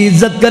باپ دی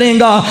عزت کرے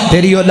گا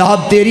تیری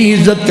اولاد تیری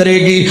عزت کرے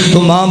گی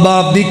تو ماں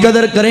باپ دی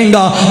قدر کرے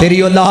گا تیری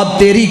اولاد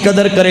تیری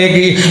قدر کرے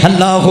گی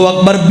اللہ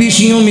اکبر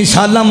بیشیوں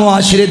مثالاں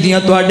معاشرے دیاں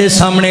تواڈے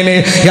سامنے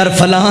نے یار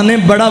فلاں نے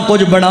بڑا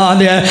کچھ بنا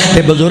لیا ہے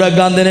تے بزرگ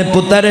آندے نے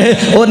پتر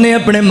اونے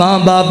اپنے ماں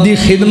باپ دی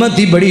خدمت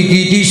ہی بڑی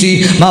کیتی سی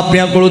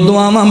ماپیاں کول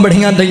دعاواں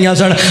بڑیاں دئیاں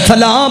سن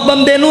فلاں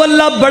بندے نو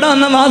اللہ بڑا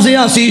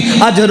نوازیا سی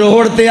اج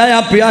روڑ تے آیا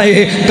پیا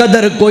ہے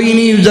قدر کوئی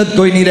نہیں عزت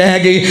کوئی نہیں رہ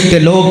گئی تے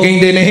لوگ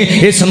کہندے نے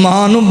اس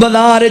ماں نو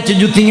بازار وچ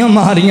جتیاں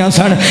ماریاں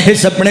سن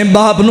اس اپنے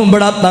باپ نو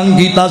بڑا تنگ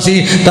کیتا سی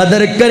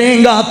قدر کرے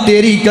گا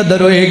تیری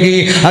قدر ہوئے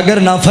گی اگر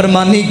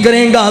نافرمانی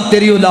کرے گا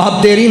تیری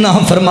اولاد تیری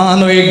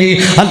نافرمان ہوئے گی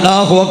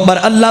اللہ اکبر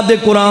اللہ دے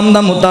قرآن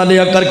دا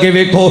مطالعہ کر کے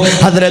ویکھو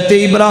حضرت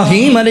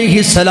ابراہیم علیہ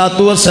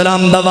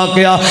السلام دا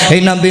واقعہ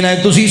انہاں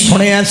دنوں تسی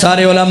سنے ہیں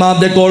سارے علماء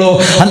دے کولو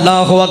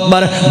اللہ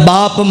اکبر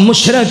باپ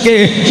مشرک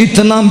ہے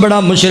اتنا بڑا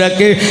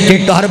مشرک ہے کہ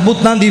گھر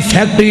بتاں دی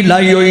فیکٹری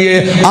لائی ہوئی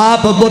ہے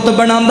آپ بت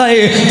بناوندا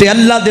ہے تے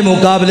اللہ دے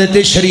مقابلے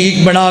تے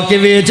شریک بنا کے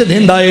ویچ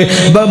دیندا ہے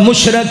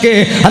مشرک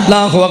ہے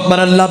اللہ اکبر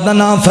اللہ دا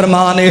نام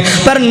فرمان ہے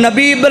پر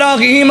نبی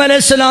ابراہیم علیہ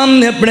السلام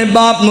نے اپنے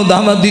باپ نو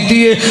دعوت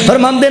دیتی ہے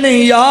فرماندے نے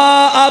یا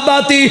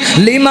اباتی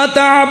لما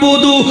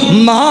تعبد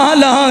ما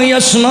لا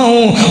يسمع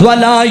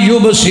ولا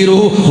يبصر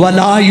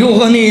ولا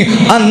يغني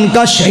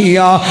عنك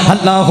شيئا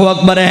اللہ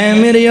اکبر اے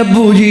میرے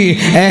ابو جی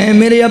اے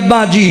میرے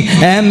ابا جی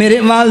اے میرے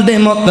والد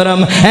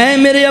محترم اے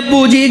میرے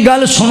ابو جی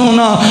گل سنو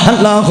نا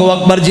اللہ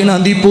اکبر جنہاں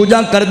دی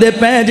پوجا کردے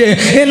پے جے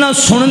اے نہ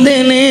سن دے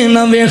نے نہ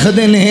ویکھ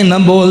دے نے نہ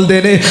بول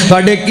دے نے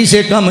تواڈے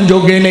کسے کم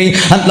جوگے نہیں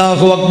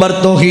اللہ اکبر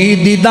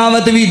توحید دی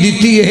دعوت بھی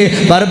دیتی ہے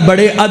پر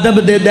بڑے ادب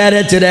دے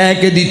دائرے چ رہ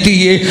کے دیتی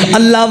ہے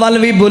اللہ وال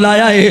بھی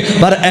بلایا ہے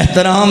پر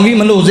احترام بھی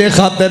ملوز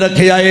خاطر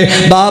رکھیا ہے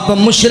باپ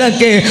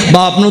مشرک ہے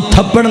باپ نو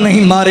تھپڑ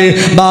نہیں مارے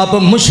باپ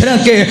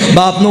مشرک ہے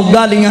باپ نو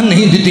گالیاں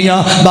نہیں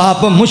دتیاں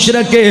باپ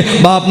مشرک ہے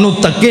باپ نو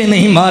تکے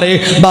نہیں مارے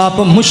باپ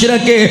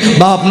مشرک ہے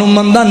باپ نو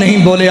مندہ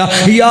نہیں بولیا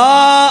یا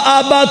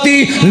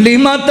آباتی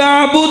لما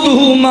تعبد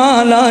ما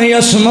لا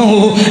يسمع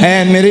اے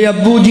میرے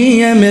ابو جی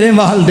اے میرے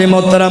والد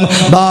محترم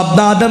باپ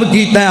دا ادب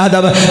کیتا ہے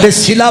ادب تے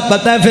صلہ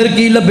پتہ ہے پھر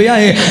کی لبیا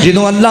ہے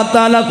جدوں اللہ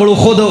تعالیٰ کو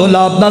خود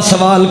اولاد دا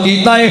سوال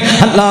کیتا ہے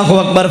اللہ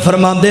اکبر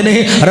فرماندے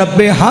نے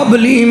رب حب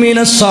لی من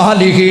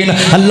الصالحین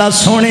اللہ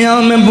سونیا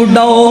میں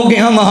بڑھا ہو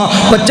گیا وہاں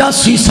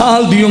 85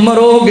 سال دی عمر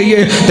ہو گئی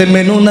ہے تے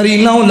مینوں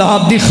نرینہ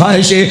اولاد دی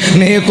خواہش ہے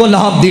نیک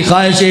اولاد دی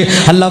خواہش ہے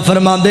اللہ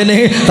فرماندے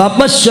نے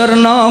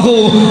فبشرناہ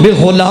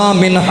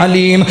بغلام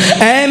حلیم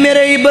اے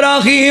میرے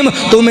ابراہیم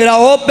تو میرا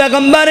او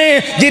پیغمبر ہے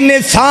جن نے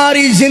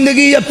ساری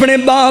زندگی اپنے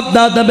باپ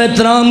دا ادب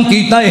احترام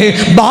کیتا ہے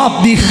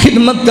باپ دی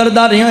خدمت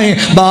کردہ رہے ہیں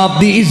باپ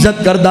دی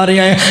عزت کردہ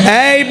رہے ہیں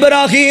اے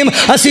ابراہیم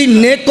اسی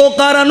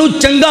نیکوکاراں نو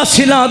چنگا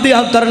صلہ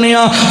دیا کرنے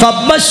آ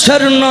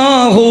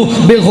فبشرناہ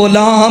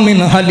بغلام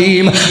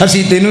حلیم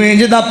اسی تینوں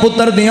انج دا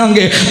پتر دیاں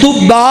گے تو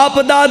باپ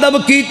دا ادب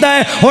کیتا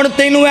ہے ہن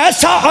تینوں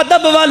ایسا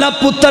ادب والا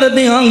پتر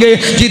دیاں گے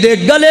جدے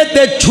گلے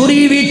تے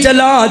چھری بھی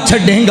چلا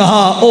چھڑیں گا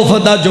اوف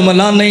دا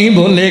جملہ نہیں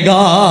بولے گا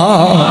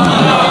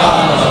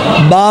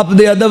باپ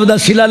دے ادب دا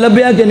صلہ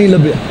لبیا کہ نہیں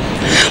لبیا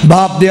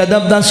باپ دے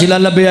ادب دا صلہ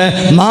لبیا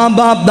ہے ماں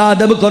باپ دا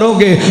ادب کرو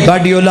گے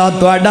تواڈی اولاد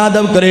تواڈا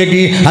ادب کرے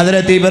گی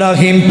حضرت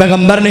ابراہیم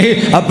پیغمبر نے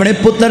اپنے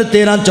پتر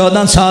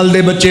 13-14 سال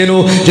دے بچے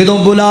نو جدوں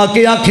بلا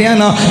کے آکھیا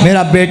نا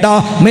میرا بیٹا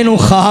مینوں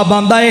خواب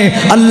آندا ہے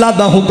اللہ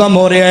دا حکم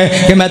ہو رہا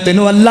ہے کہ میں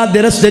تینوں اللہ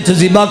دے رستے چ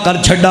ذبح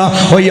کر چھڈا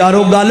او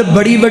یارو گل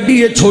بڑی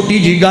وڈی ہے چھوٹی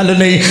جی گل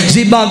نہیں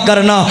ذبح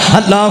کرنا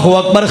اللہ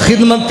اکبر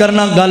خدمت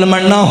کرنا گل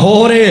مننا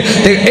ہو رہے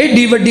تے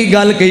ایڈی وڈی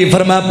گل کہی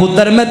فرمایا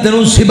پتر میں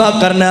تینوں ذبح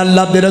کرنا ہے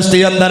اللہ دے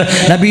رستے اندر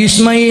نبی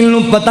اسماعیل نو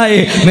پتہ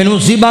ہے مینوں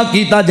ذبح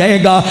کیتا جائے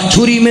گا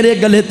چھری میرے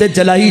گلے تے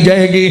چلائی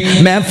جائے گی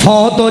میں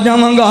فوت ہو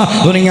جاواں گا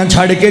دنیا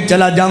چھڑ کے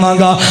چلا جاواں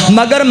گا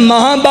مگر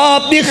ماں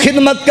باپ کی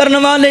خدمت کرنے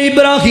والے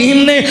ابراہیم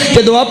نے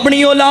جدوں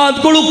اپنی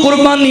اولاد کو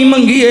قربانی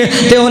منگی ہے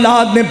تے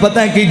اولاد نے پتہ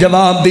ہے کی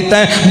جواب دیتا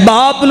ہے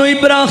باپ نو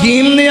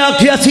ابراہیم نے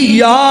آکھیا سی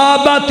یا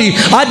باتی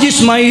اج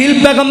اسماعیل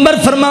پیغمبر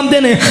فرماندے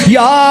نے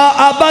یا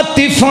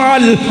اباتی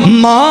فعل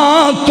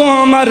ما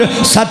تؤمر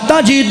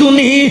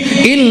ستجدنی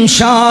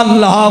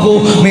انشاءاللہ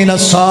من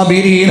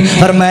الصابرین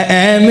فرمایا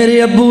اے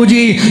میرے ابو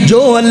جی جو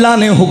اللہ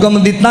نے حکم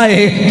دیتا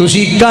ہے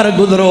تسی کر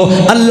گزرو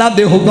اللہ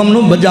دے حکم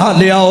نو بجا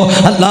لے آؤ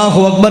اللہ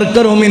اکبر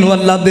کرو مینوں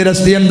اللہ دے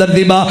رستے اندر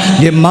دیبا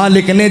یہ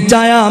مالک نے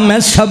چاہیا میں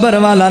صبر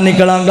والا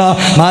نکلاں گا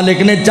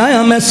مالک نے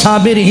چاہیا میں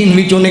صابرین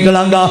وچوں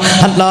نکلاں گا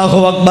اللہ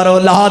اکبر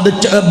اولاد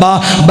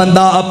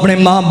بندہ اپنے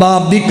ماں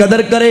باپ دی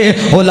قدر کرے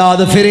اولاد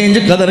پھر انج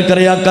قدر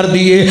کریا کر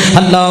دیے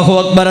اللہ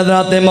اکبر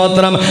حضرات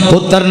محترم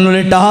پتر نو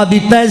لٹا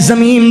دیتا ہے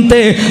زمین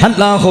تے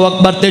اللہ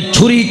اکبر تے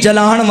چھری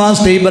چلان واسطے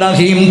واسطے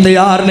ابراہیم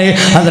تیار نے.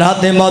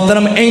 حضرات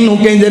محترم اینو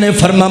کہندے نے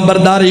فرما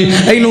برداری,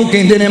 اینو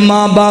کہندے نے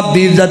ماں باپ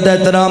دی عزت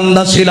احترام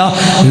دا صلہ.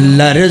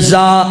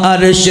 لرزا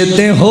عرش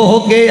تے ہو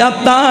گیا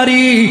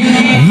تاری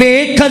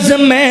ویکھ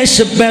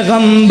ازمیش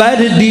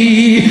پیغمبر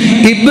دی,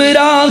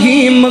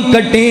 ابراہیم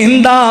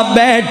کٹیندا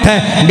بیٹھا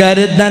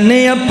گردن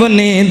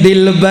اپنے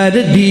دلبر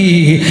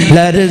دی.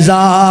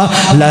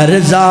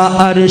 لرزا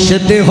عرش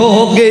تے ہو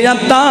گیا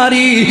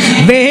تاری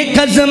ویکھ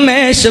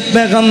ازمیش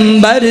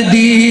پیغمبر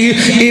دی,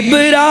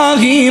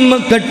 ابراہیم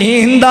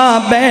کٹیندا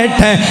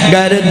بیٹھا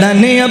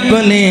گردن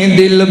اپنے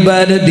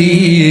دلبر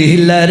دی.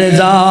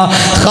 لرزا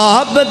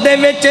خواب دے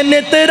وچ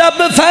نت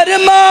رب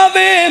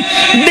فرماوے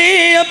دے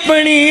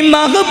اپنی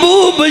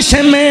محبوب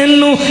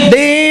شمینو,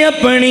 دے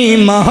اپنی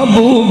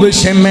محبوب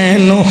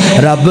شمینو.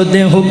 رب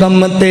دے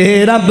حکم تے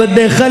رب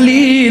دے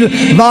خلیل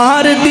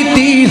وار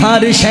دیتی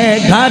ہر شے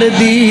گھر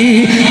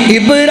دی,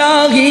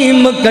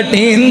 ابراہیم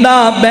کٹیندا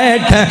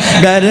بیٹھا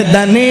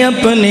گردن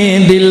اپنے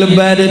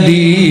دلبر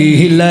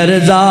دی.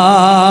 لرزا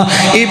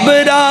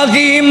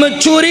ابراہیم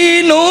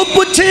چھری نو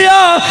پوچھیا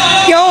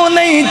کیوں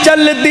نہیں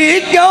چل دی,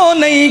 کیوں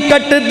نہیں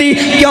کٹ دی,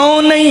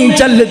 کیوں نہیں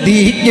چل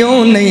دی,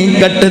 کیوں نہیں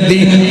کٹ دی.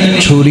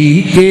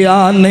 چھری کیا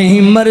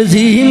نہیں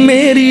مرضی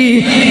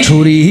میری,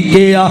 چھری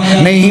کیا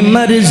نہیں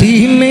مرضی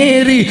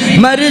میری,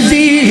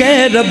 مرضی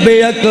ہے رب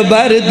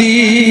اکبر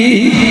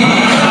دی.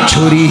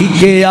 چھری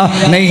کیا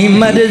نہیں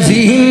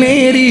مرضی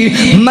میری,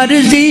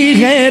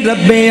 مرضی ہے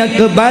رب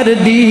اکبر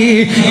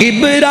دی.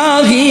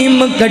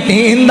 ابراہیم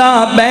کٹیندا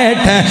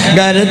بیٹھا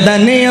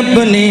گردن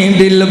اپنے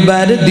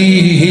دلبر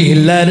دی.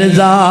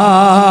 لرزا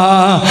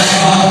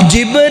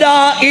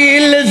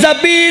جبرائیل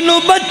زبین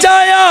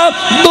بچایا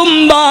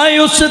دمبا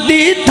اس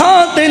دی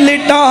تھان تے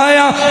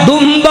لٹایا,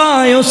 دمبا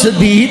اس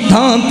دی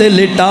تھان تے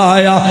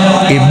لٹایا.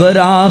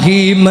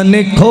 ابراہیم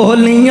نے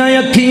کھولیاں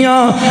اکھیاں,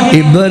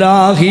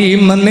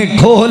 ابراہیم نے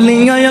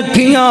کھولیاں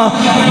اکھیاں,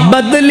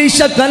 بدلی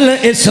شکل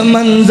اس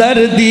منظر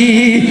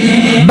دی,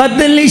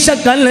 بدلی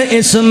شکل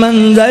اس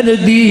منظر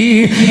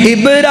دی.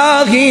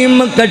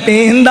 ابراہیم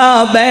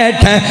کٹیندا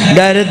بیٹھا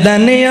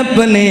گردن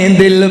اپنے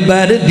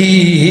دلبر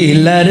دی.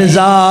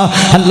 لرزا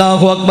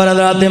اللہ اکبر.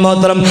 حضرات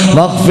محترم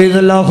واخفض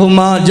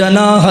لہما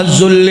جناح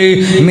الذل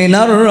من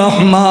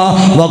الرحمہ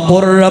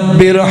وقل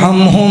رب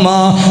ارحمہما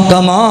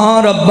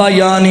کما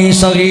ربیانی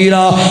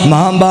صغیرا.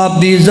 ماں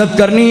باپ دی عزت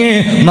کرنی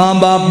ہے, ماں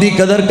باپ دی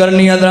قدر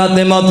کرنی ہے. حضرات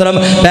محترم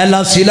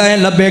پہلا صلہ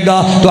لبے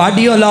گا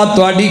تہاڈی اولاد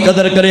تہاڈی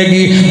قدر کرے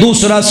گی.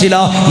 دوسرا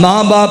صلہ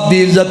ماں باپ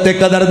دی عزت تے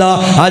قدر دا.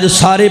 آج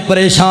سارے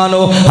پریشان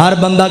ہو, ہر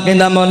بندہ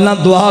کہندا مولانا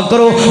دعا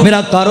کرو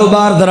میرا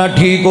کاروبار ذرا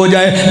ٹھیک ہو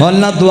جائے,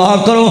 مولانا دعا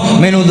کرو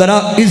مینوں ذرا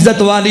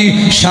عزت والی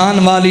شان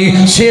والی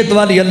صحت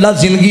والی اللہ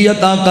زندگی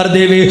عطا کر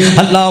دے وے.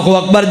 اللہ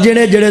اکبر.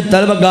 جڑے جڑے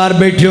طلبگار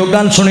بیٹھے ہو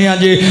گل سنیا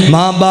جے,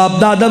 ماں باپ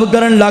دا ادب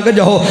کرن لگ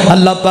جاؤ,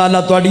 اللہ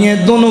تعالیٰ تہاڈیاں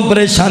دونوں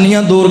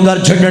پریشانیاں دور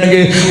کر چھڈن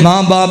گے.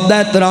 ماں باپ دا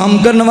احترام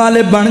کرن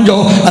والے بن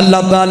جاؤ,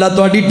 اللہ تعالیٰ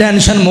تہاڈی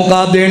ٹینشن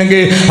مکا دین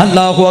گے.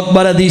 اللہ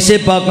اکبر. حدیث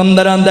پاک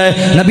اندر آندا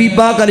ہے نبی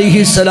پاک علیہ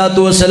الصلوۃ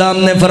والسلام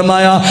نے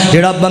فرمایا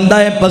جڑا بندہ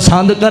ہے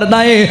پسند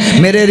کردا ہے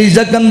میرے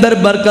رزق اندر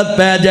برکت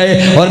پہ جائے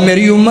اور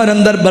میری عمر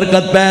اندر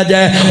برکت پہ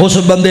جائے, اس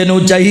بندے نو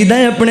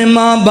چاہیے اپنے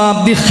ماں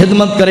باپ دی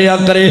خدمت کریا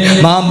کرے,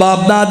 ماں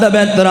باپ دا ادب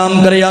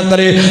احترام کریا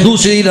کرے.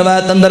 دوسری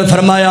روایت اندر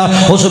فرمایا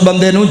اس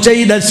بندے نو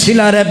چاہیے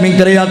صلہ رحمی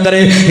کریا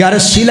کرے. یار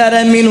صلہ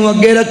رحمی نو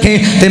اگے رکھیں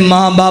تے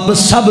ماں باپ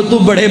سب تو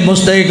بڑے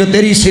مستحق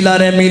تیری صلہ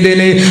رحمی دے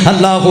لے.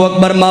 اللہ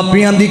اکبر.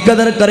 ماپیاں دی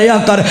قدر کریا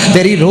کر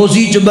تیری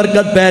روزی چ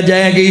برکت پہ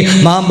جائے گی.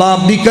 ماں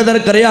باپ دی قدر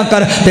کریا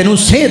کر تینوں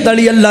صحت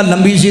والی اللہ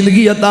لمبی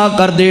زندگی عطا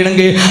کر دین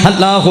گے.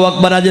 اللہ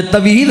اکبر. اج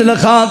طویل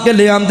لکھا کے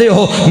لے آندے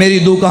ہو میری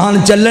دکان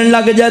چلن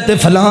لگ جائے تے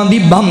فلاں دی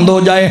بند ہو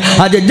جائے,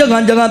 اج جگہ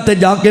جگہ تے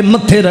جا کے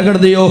متھے رگڑ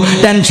دیو,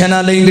 ٹینشنہ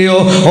لیں دیو.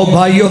 او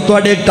بھائیو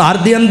تواڈے گھر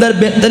دے اندر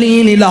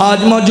بہترین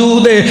علاج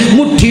موجود ہے.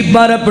 مٹھی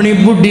پر اپنی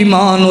بڈھی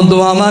ماں نو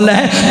دعاواں لے,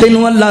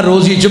 تینوں اللہ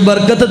روزی چ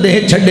برکت دے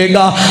چھڈے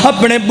گا.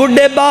 اپنے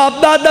بڈھے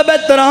باپ دا ادب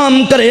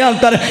احترام کریا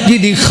کر,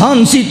 جدی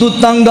خانسی تو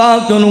تنگ آ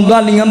کے انہوں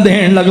گالیاں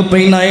دین لگ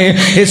پینا ہے.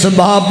 اس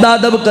باپ دا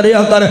ادب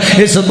کریا کر,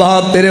 اس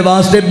باپ تیرے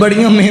واسطے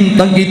بڑیاں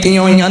محنتاں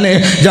کیتیاں ہوئیاں نے.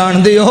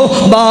 جان دے ہو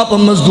باپ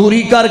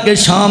مزدوری کر کے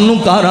شام نو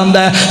گھر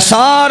آندا ہے,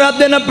 سارا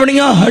دن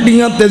اپنیاں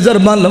ہڈیاں تے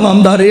ضرباں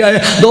لواندا رہیا ہے.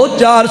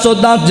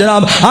 2-410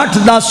 جناب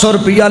 8-10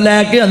 روپیہ لے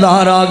کے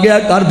ہزار آ گیا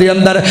گھر دے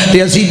اندر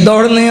تے اسی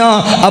دوڑنے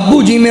ہاں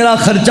ابو جی میرا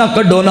خرچہ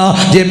کڈو نا,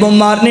 جیبوں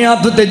مارنے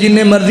ہاتھ تے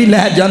جنے مرضی لے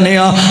جانے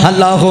ہاں.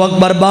 اللہ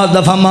اکبر. بعض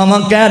دفعہ ماواں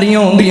کہہ رہی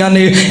ہوندیاں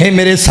نے اے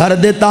میرے سر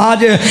دے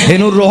تاج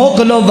اینو روک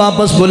لو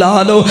واپس بلا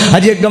لو,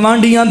 اجے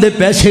گوانڈیاں دے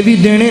پیسے بھی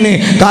دینے نے,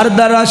 گھر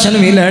دا راشن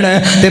بھی لینا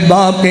ہے. تے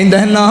باپ کہندا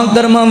ہے نہ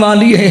کرما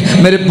والی ہے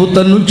میرے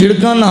پتر نو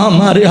چڑکا نہ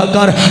ماریا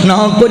کر, نہ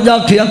کچھ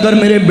آکھیا کر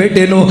میرے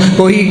بیٹے نو,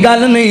 کوئی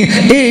گل نہیں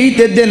نہیں، یہی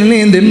تے دن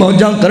نے دے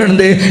موجاں کرن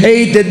دے،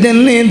 یہی تے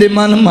دن نے دے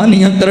من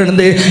مانیاں کرن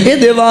دے، اے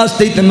دے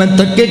واسطے تے میں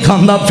تکے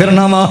کھاندا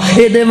پھرنا وا،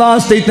 اے دے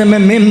واسطے تے میں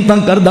محنتاں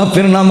کردا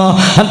پھرنا وا۔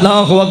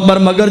 اللہ اکبر۔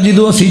 مگر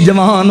جدوں اسی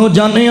جوان ہو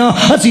جانے ہاں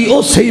اسی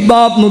اسی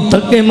باپ نو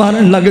تکے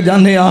مارن لگ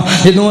جانے ہاں،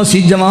 جدوں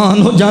اسی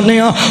جوان ہو جانے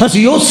ہاں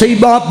اسی اسی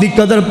باپ دی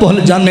قدر بھول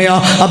جانے ہاں۔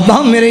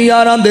 ابا میرے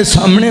یاراں دے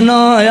سامنے نہ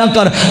آیا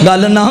کر،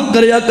 گل نہ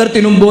کریا کر،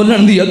 تینوں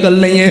بولن دی عقل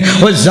نہیں ہے۔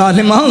 او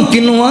ظالماں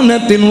کنوں آنا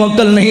تینوں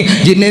عقل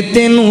نہیں جنہیں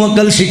تینوں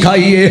عقل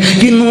سکھائی ہے،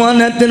 کنوں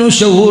آنا تینوں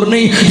شعور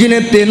نہیں جنہیں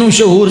تینوں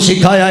شعور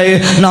سکھایا ہے۔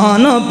 نہ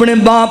اپنے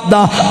باپ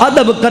دا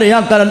ادب کریا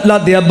کر، اللہ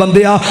دیا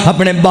بندیا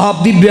اپنے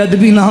باپ دی بے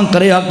ادبی نہ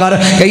کریا کر۔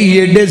 کئی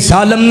ایڈے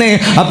ظالم نے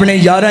اپنے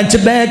یاراں چ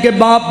بہ کے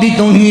باپ دی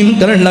توہین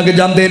کرن لگ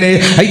جاندے نے۔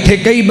 ایتھے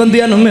کئی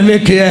بندیاں نوں میں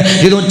ویکھیا ہے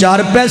جدوں چار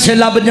پیسے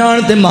لب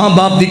جان تے ماں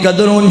باپ دی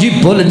قدر اونجی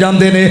بھول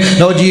جاندے نے۔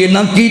 لو جی نہ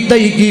کیتا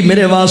ہی کی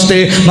میرے واسطے،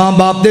 ماں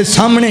باپ دے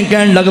سامنے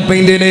کہن لگ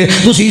پیندے نے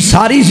تسی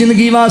ساری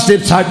زندگی واسطے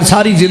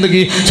ساری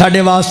زندگی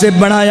ساڈے واسطے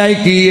بنایا ہی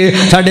کی ہے،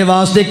 ساڈے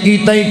واسطے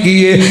کیتا ہی کی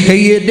ہے۔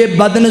 کئی ایڈے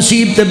بد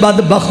نصیب تے بد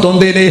بخت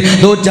ہوندے نے،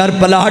 دو چار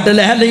پلاٹ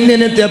لے لیندے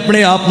نے تے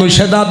اپنے آپ نو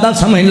شہزادہ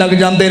سمجھ لگ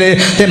جاندے نے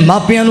تے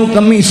ماپیاں نو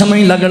کمی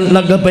سمجھ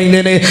لگ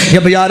پیندے نے۔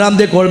 جب یاراں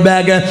دے کول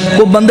بیٹھ گئے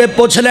کوئی بندے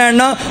پوچھ لین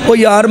نا، او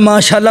یار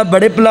ماشاءاللہ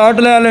بڑے پلاٹ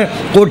لے لے،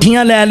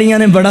 کوٹھیاں لے لیاں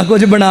نے، بڑا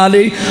کچھ بنا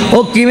لئی،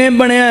 او کیویں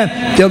بنیا ہے؟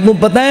 تے اگوں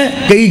پتہ ہے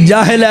کئی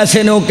جاہل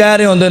ایسے نے وہ کہہ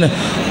رہے ہوندے نے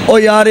او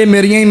یار یہ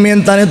میریاں ہی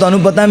محنتاں نے، تانوں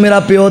پتہ ہے میرا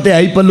پیو تے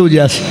ہے ہی پلو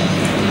جیا سی،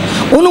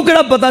 انہوں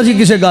کیڑا پتہ سی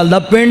کسے گل دا،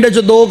 پنڈ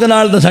چ 2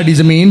 کنال تا ساڈی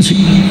زمین سی۔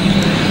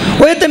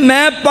 وہ تے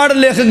میں پڑھ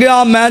لکھ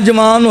گیا، میں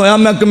جوان ہویا،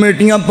 میں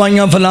کمیٹیاں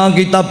پائیاں، فلاں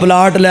کیتا،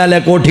 پلاٹ لے لے،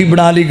 کوٹھی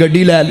بنا لی،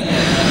 گڈی لے لی،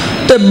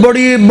 تے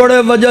بڑے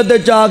وجہ تے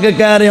چاہ کے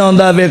کہہ رہے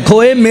ہوندا ویکھو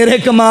اے میرے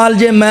کمال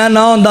جے میں نہ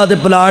ہوندا تے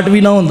پلاٹ بھی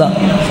نہ ہوندا،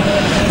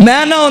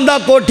 میں نہ ہوندا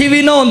کوٹھی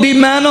بھی نہ ہوندی،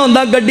 میں نہ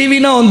ہوندا گڈی بھی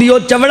نہ ہوندی۔ او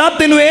چوڑا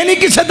تینوں اے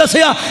نہیں کسے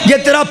دسیا جے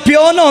تیرا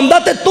پیو نہ ہوندا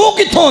تے تو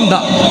کتھوں ہوندا؟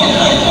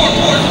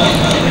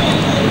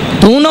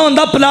 تو نہ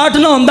ہوندا، پلاٹ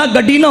نہ ہوندا،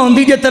 گڈی نہ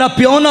ہوندی، جے تیرا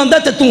پیو نہ ہوندا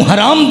تے تو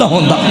حرام دا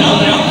ہوندا،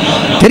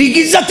 تیری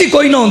عزت ہی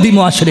کوئی نہ ہوندی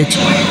معاشرے چ،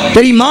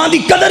 تیری ماں دی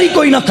قدر ہی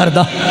کوئی نہ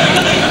کردا،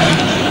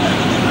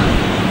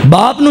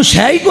 باپ نو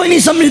شے ہی کوئی نہیں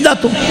سمجھدا،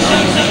 تو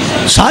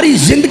ساری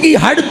زندگی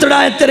ہڑ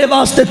تڑائے تیرے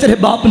واسطے تیرے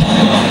باپ نے۔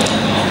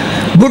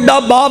 بڑھا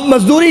باپ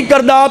مزدوری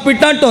کردا،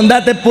 پٹاں ٹوندا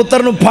تے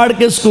پتر نو پھڑ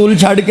کے سکول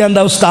چھڑ کے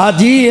آندا استاد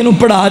جی اینوں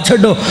پڑھا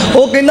چھڈو،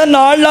 او کہندا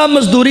نال لا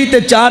مزدوری تے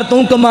 4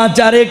 تو کما،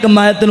 4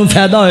 کمائے تینوں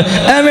فائدہ ہوئے،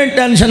 ایویں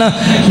ٹینشن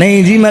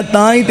نہیں جی میں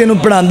تاں ہی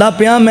تینوں پڑھاندا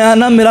پیا، میں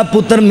نا میرا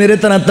پتر میرے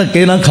طرح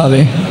دھکے نہ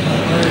کھاوے۔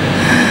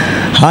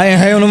 ہائے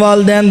ہائے ان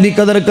والدین دی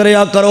قدر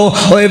کریا کرو۔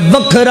 اوے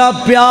وکھرا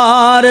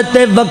پیار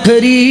تے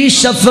وکھری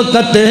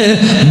شفقت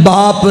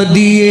باپ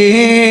دیے،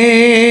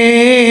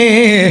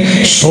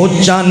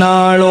 سوچا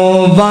نالوں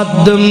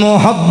ود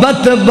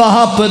محبت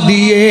باپ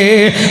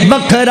دیے،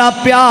 وکھرا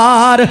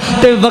پیار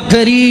تے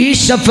وکھری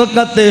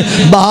شفقت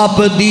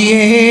باپ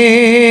دیے،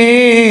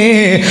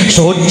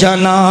 سوچا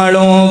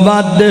نالوں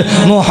ود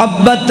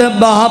محبت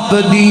باپ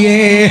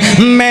دیے،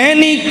 میں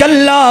نہیں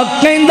کلا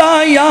کہندا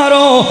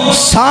یارو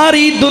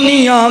ساری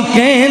دنیا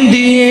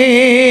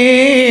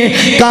کہندیے،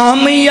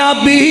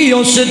 کامیابی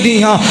اس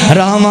دیاں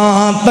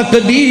راواں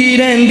تقدیر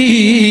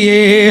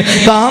رہندیے،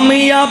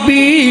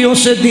 کامیابی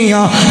اس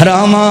دیاں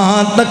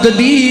راواں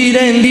تقدیر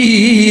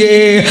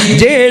رہندیے،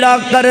 جیڑا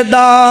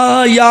کردا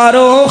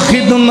یارو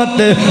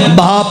خدمت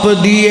باپ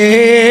دیے،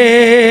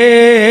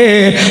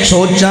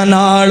 سوچا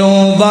نالوں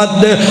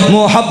ود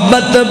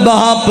محبت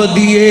باپ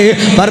دیے۔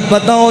 پر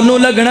پتہ انہوں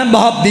لگنا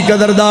باپ دی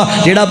قدر دا،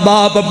 جیڑا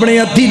باپ اپنے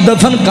ہتھی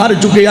دفن کر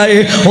چکے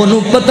آئے،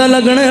 انہوں پتہ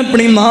لگنا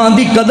اپنی ماں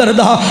دی قدر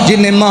دا،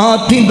 جنہیں ماں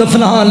ہتھی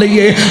دفنا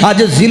لئیے۔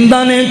 آج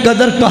زندہ نے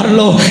قدر کر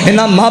لو،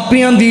 انہاں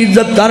ماپیاں دی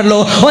عزت کر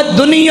لو، اور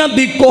دنیا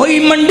دی کوئی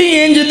منڈی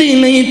انج دی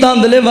نہیں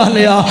تاندلے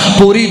والیا،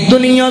 پوری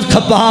دنیا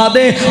کھپا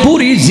دے،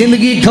 پوری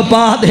زندگی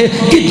کھپا دے،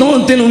 کتوں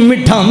تینوں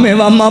مٹھا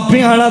میوہ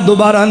ماپیاں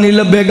دوبارہ نہیں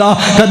لبے گا۔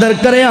 قدر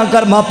کریا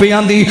کر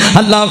ماپیاں دی۔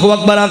 اللہ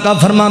اکبر آقا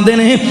فرماندے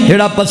نے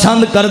جڑا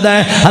پسند کردا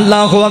ہے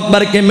اللہ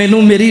اکبر کہ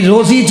مینوں میری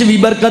روزی چ بھی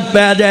برکت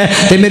پہ جائے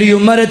تے میری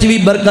عمر چ بھی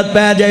برکت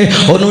پہ جائے،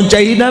 انہوں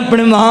چاہیے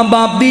اپنے ماں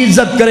باپ دی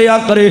عزت کریا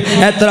کرے،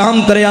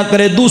 احترام کریا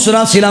کرے۔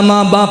 دوسرا سلا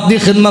ماں باپ دی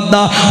خدمت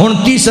دا۔ ہن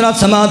تیسرا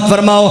سماعت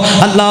فرماؤ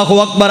اللہ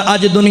اکبر۔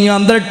 اج دنیا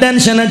اندر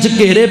ٹینشن چ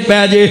گھیرے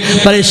پہ جے،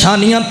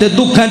 پریشانیاں تے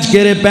دکھاں چ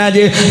گھیرے پہ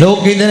جے،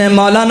 لوگ کہندے نے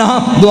مولانا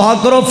دعا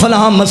کرو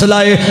فلاں مسئلہ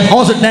ہے،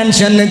 اس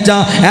ٹینشن چ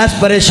اس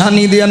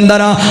پریشانی دے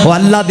اندر او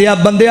اللہ دیا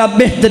بندیا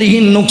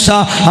بہترین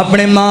نقصہ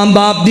اپنے ماں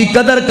باپ دی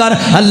قدر کر،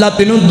 اللہ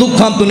تینوں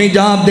دکھاں تو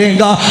نجات دے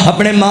گا،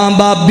 اپنے ماں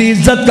باپ دی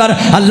عزت کر،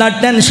 اللہ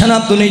ٹینشناں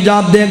تو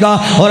نجات دے گا۔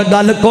 اور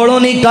گل کوڑوں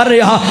نہیں کر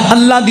رہا،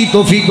 اللہ دی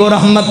توفیق و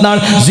رحمت عظمت نال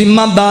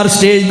ذمہ دار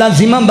سٹیج دا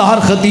ذمہ دار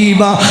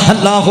خطیب ہاں.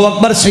 اللہ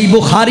اکبر. صحیح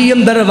بخاری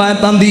اندر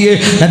روایت آندی ہے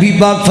نبی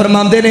پاک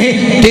فرماندے نے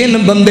 3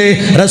 بندے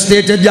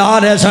رستے چ جا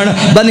رہے سن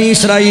بنی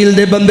اسرائیل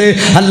دے بندے.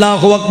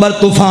 اللہ اکبر.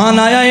 طوفان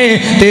آیا ہے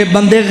تے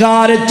بندے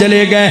غار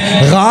چلے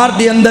گئے, غار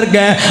دے اندر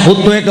گئے,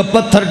 اتوں ایک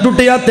پتھر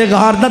ٹوٹیا تے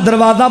غار دا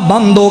دروازہ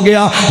بند ہو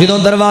گیا. جدوں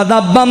دروازہ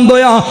بند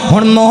ہویا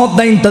ہن موت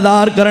دا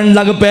انتظار کرن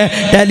لگ پے.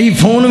 ٹیلی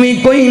فون بھی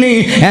کوئی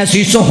نہیں,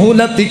 ایسی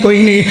سہولت ہی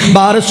کوئی نہیں,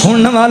 باہر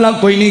سننے والا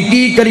کوئی نہیں.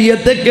 کی کریے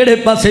تے کیڑے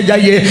پاسے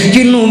جائیے,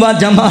 کنوں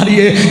واجہ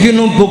ماریے,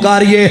 کنوں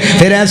پکاریے.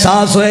 پھر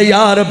احساس ہوئے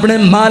یار اپنے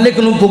مالک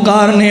نو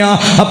پکارنے آ,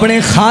 اپنے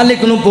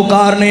خالق نو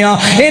پکارنے آ.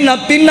 انہاں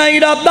تیناں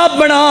ارادہ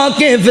بنا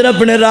کے پھر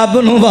اپنے رب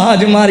نو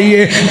واج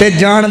ماریے. تے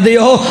جان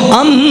دیو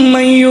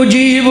امن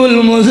یجیب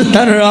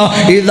المضطر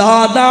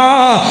اذا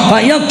دعا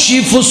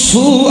فیکشف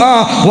السوء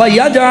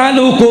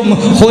ویجعلکم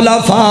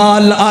خلفاء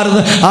الارض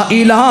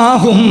الہ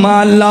مع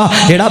اللہ.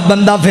 جڑا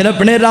بندہ پھر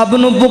اپنے رب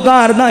نو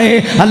پکاردا ہے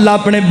اللہ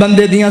اپنے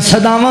بندے دیاں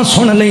صداواں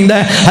سن لیندا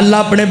ہے, اللہ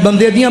اپنے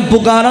بندے دیاں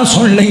پکاراں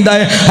سن لیندا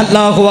ہے.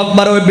 اللہ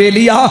اکبر. اوے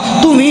بیلیا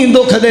تو بھی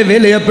دکھ دے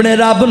ویلے اپنے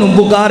رب نو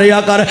پکاریا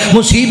کر,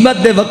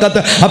 مصیبت دے وقت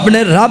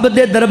اپنے رب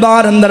دے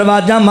دربار اندر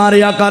واجاں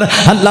ماریا کر.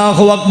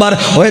 اللہ اکبر.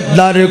 اوے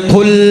در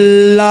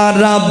کھلا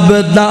رب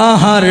دا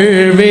ہر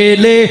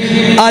ویلے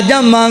آجا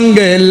مانگ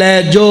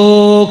لے جو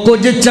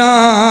کچھ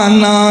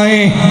چاہنا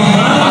ہے.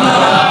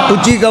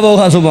 اچھی کہو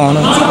ہاں سبحان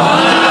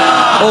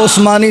اللہ.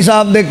 عثمانی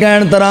صاحب دے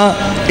کہن طرح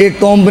ایک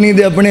کمپنی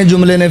دے اپنے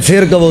جملے نے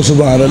پھر کہو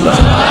سبحان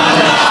اللہ.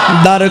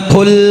 در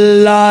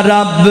کھلا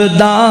رب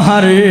دا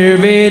ہر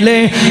ویلے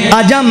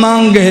آجا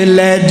مانگ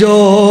لے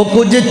جو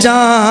کچھ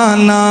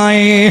چاہنا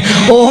ہے.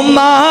 او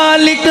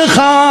مالک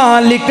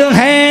خالق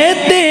ہے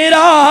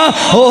تیرا,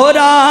 او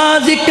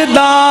رازق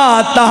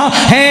داتا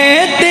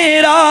ہے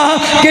تیرا,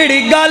 کیڑی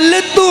گل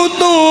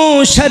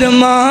تو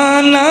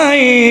شرمانا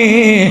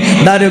ہے.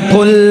 در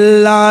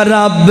کھلا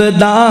رب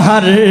دا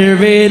ہر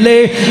ویلے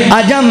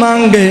آجا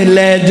مانگ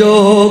لے جو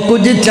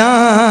کچھ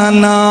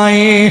چاہنا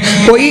ہے.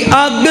 کوئی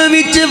اگ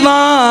وچ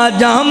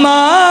واجا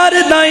مار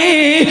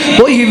دائیں,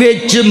 کوئی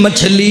وچ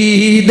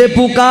مچھلی دے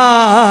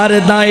پکار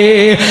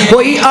دائیں,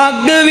 کوئی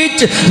اگ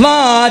وچ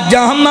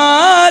واجا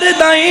مار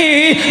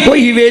دائیں,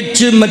 کوئی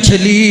وچ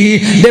مچھلی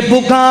دے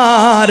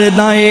پکار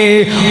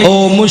دائیں. او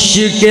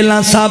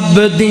مشکلاں سب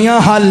دیاں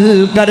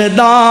حل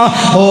کردا,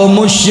 او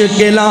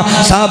مشکلاں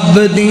سب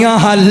دیاں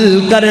حل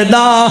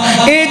کردا,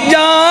 اے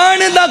جان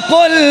دا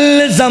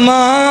کل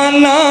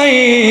زمانہ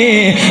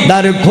ہے.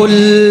 در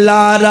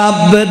کھلا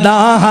رب دا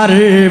ہر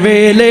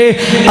ویلے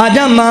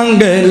آجا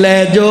مانگ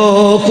لے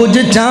جو کچھ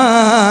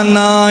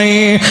چاہنا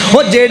ہے.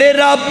 او جڑے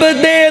رب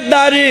دے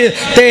در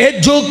تے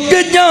جھک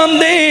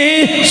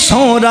جاندے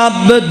سو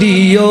رب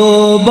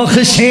دیو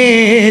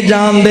بخشے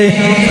جاندے,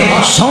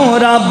 سو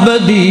رب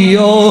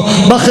دیو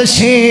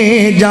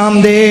بخشے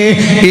جاندے.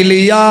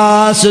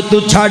 الیاس تو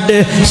چھڈ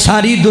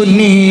ساری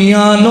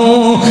دنیا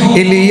نو,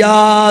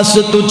 الیاس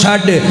تو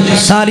چھڈ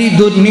ساری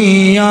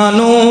دنیا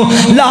نو,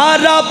 لا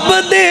رب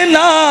دے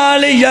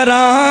نال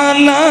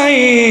یارانا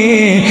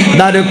ہے.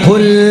 در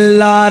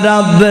کھلا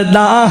رب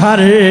دا ہر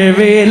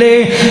ویلے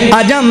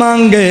آجا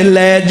مانگ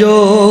لے جو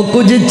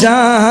کچھ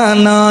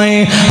چاہنا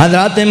ہے.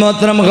 حضرات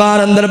محترم غار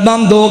اندر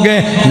بند ہو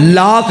گئے,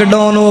 لاک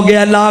ڈاؤن ہو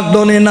گیا. لاک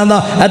ڈاؤن انہاں دا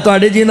اے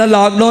تواڈے جی دا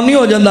لاک ڈاؤن نہیں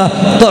ہو جاندا,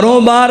 گھروں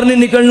باہر نہیں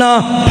نکلنا,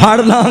 پھڑ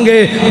لان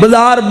گے,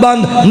 بازار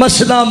بند,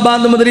 مسجداں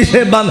بند,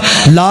 مدرسے بند.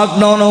 لاک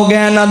ڈاؤن ہو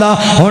گیا انہاں دا.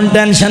 ہن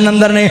ٹینشن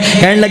اندر نے,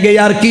 کہن لگے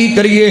یار کی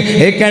کریے.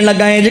 ایک کہن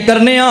لگا انج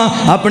کرنے آ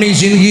اپنی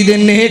زندگی دے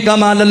نیک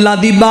اعمال اللہ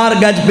دی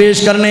بارگاہ وچ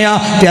پیش کرنے آ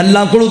تے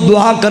اللہ کو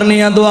دعا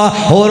کرنے آ. دعا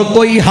اور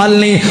کوئی حل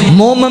نہیں.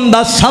 مومن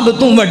دا سب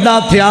تو بڑا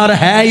ہتھیار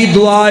ہے ہی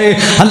دعا ہے.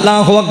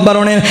 اللہ اکبر.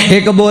 انہیں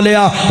ایک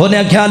بولیا,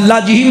 انہیں کہا اللہ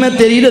جی میں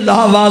تیری رضا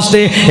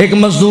واسطے ایک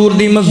مزدور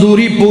دی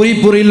مزدوری پوری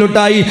پوری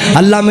لٹائی,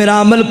 اللہ میرا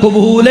عمل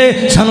قبول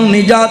ہے, سانو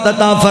نجات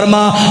عطا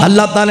فرما.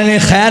 اللہ تعالی نے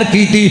خیر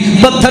کی تھی,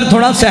 پتھر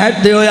تھوڑا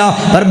سہٹ دے ہویا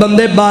پر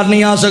بندے باہر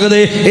نہیں آ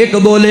سکتے. ایک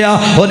بولیا,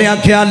 انہیں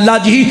آخیا اللہ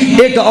جی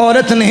ایک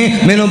عورت نے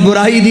مینوں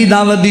برائی دی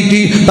دعوت دی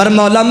تھی پر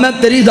مولا میں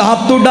تیری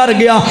عذاب تو ڈر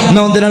گیا,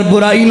 میں اندر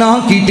برائی نہ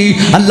کی تھی,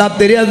 اللہ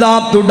تیرے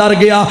عذاب تو ڈر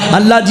گیا.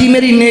 اللہ جی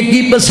میری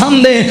نیکی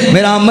پسند ہے,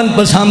 میرا عمل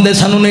پسند ہے,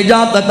 سانو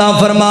نجات عطا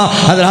فرما.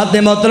 حضرات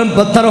محترم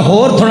پتھر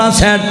ہور تھوڑا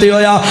سیٹ تے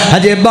ہویا,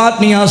 ہجے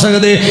بات نہیں آ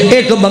سکتے.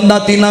 ایک بندہ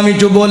تیناں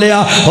وچوں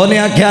بولیا, انہیں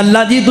آخیا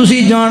اللہ جی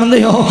تسی جان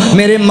دے ہو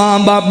میرے ماں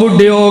باپ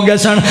بڈھے ہو گئے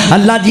سن,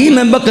 اللہ جی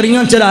میں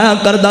بکریاں چرایا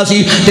کردا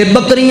سی تے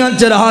بکریاں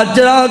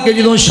چرا کے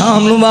جدوں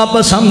شام نو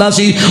واپس آندا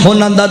سی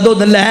انہاں دا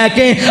دودھ لے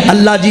کے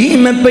اللہ جی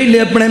میں پہلے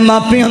اپنے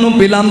ماپیاں نو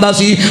پلاندا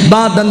سی,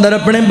 بعد اندر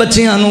اپنے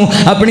بچیاں نو,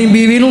 اپنی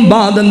بیوی نو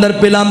بعد اندر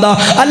پلاندا.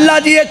 اللہ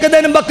جی ایک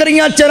دن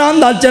بکریاں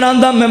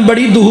چراندا میں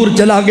بڑی دور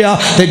چلا گیا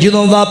تے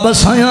جدوں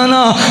واپس آیا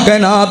نا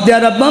کہنا آپ دیا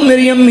ربا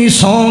میری امی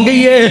سو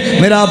گئی ہے,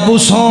 میرا ابو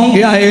سو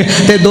گیا ہے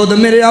تے دودھ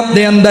میرے آپ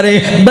دے اندر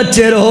ہے.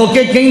 بچے رو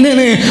کے کہندے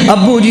نے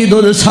ابو جی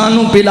دودھ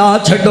سانو پلا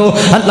چھڈو.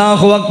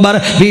 اللہ اکبر.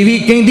 بیوی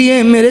کہندی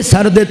ہے میرے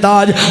سر دے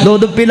تاج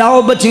دودھ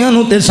پلاؤ بچیاں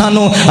نو تے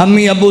سانو,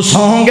 امی ابو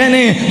سو گئے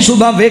نے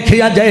صبح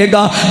ویکھیا جائے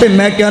گا. تے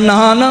میں کہا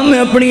نا میں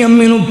اپنی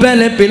امی نو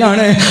پہلے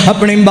پلانا ہے,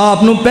 اپنی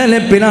باپ نو پہلے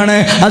پلانا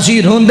ہے.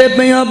 اسی روندے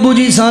پے ابو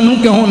جی سانو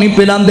کیوں نہیں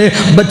پلاندے.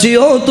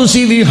 بچیو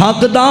تسی بھی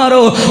حقدار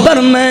ہو پر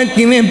میں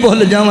کیویں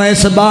بھول جاواں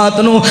اس بات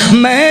نو.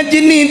 میں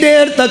جنی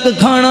دیر تک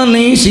کھانا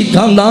نہیں سی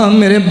کھاندا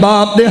میرے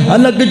باپ دے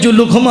حلق چ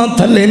لقمہ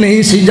تھلے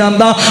نہیں سی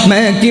جاندا.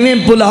 میں کیویں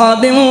بھلا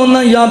دیواں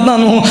انہاں یاداں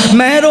نو.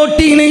 میں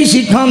روٹی نہیں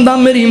سی کھاندا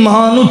میری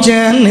ماں نو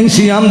چین نہیں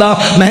سی آندا.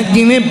 میں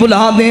کیویں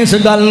بھلا دیں اس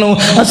گل نو.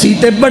 اسی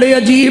تے بڑے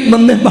عجیب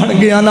بندے بن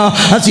گیا نا.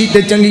 اسی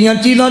تے چنگیاں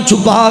چیزاں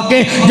چھپا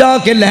کے جا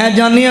کے لے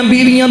جانے ہیں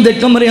بیویاں دے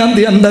کمریاں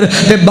دے اندر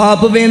تے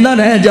باپ ویندا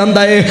رہ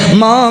جاندا ہے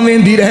ماں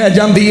ویندی رہ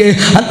جاندی ہے.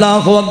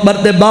 اللہ اکبر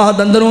تے بعد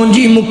اندروں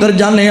جی مکر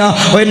جانے آ.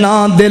 اوے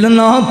نہ دل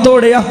نہ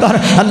توڑیا کر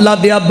اللہ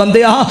دیا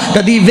بندیا.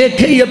 کدی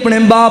ویکھے ہی اپنے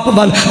باپ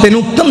ول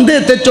تینوں کندھے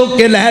تے چوک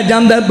کے لے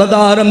جاندا ہے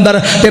بازار اندر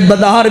تے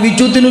بازار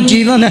وچوں تینوں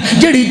چیزاں نے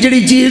جڑی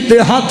جڑی چیز تے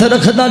ہاتھ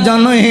رکھدا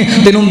جانا ہے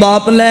تینوں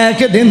باپ لے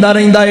کے دیندا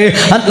رہندا ہے.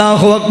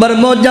 اللہ اکبر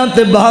موجاں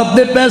تے باپ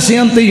دے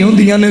پیسیاں تے ہی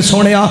ہوندیاں نے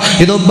سونیا.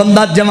 جدوں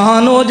بندہ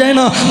جوان ہو جائے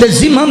نا تے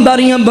ذمہ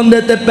داریاں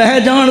بندے تے پہ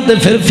جان تے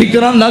پھر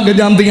فکراں لگ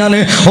جاندیاں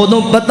نے.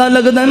 ادوں پتہ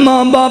لگدا ہے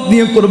ماں باپ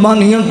دیاں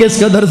قربانیاں کس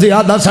قدر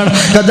زیادہ سن.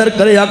 قدر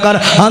کریا کر.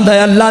 آندا ہے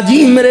اللہ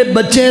جی میرے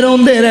بچے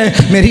روندے رہے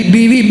میری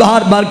بیوی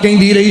بار بار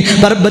کہندی رہی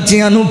پر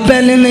بچیاں نو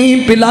پہلے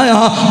نہیں پلایا.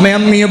 میں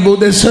امی ابو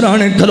دے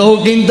سرانے کھلو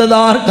کے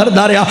انتظار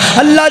کردا رہیا.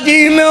 اللہ جی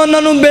میں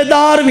انہاں نو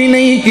بیدار بھی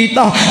نہیں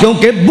کیتا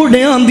کیونکہ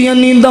بڑھیاں دیاں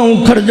نینداں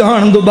اکھڑ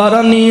جان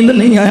دوبارہ نیند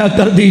نہیں آیا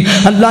کردی.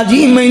 اللہ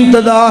جی میں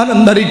انتظار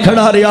اندر ہی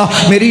کھڑا رہیا.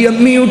 میری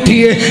امی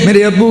اٹھی ہے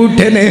میرے ابو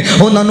اٹھے نے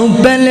انہاں نو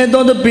پہلے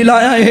دودھ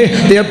پلایا ہے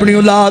تے اپنی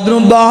اولاد نو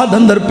بعد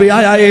اندر پیا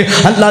ہے.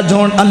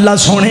 اللہ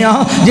سونیا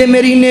جے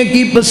میری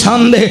نیکی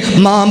پسند ہے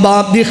ماں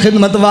باپ دی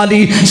خدمت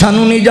والی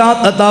سانو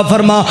نجات عطا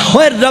فرما.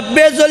 اوے رب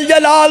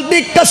ذوالجلال دی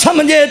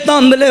قسم جے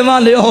تاندلے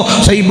والے ہو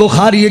صحیح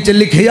بخاری وچ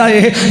لکھیا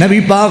ہے نبی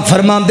پاک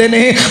فرماندے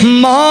نے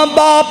ماں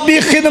باپ دی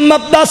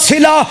خدمت دا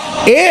صلہ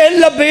اے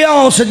لبیا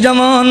اس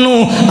جوان نو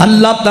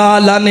اللہ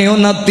تعالی نے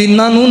انہاں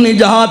تیناں نو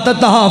نجات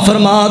عطا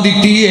فرما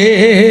دتی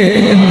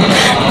ہے.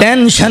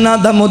 ٹینشناں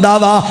دا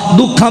مداوا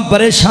دکھاں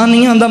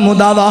پریشانیاں دا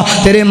مداوا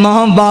تیرے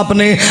ماں باپ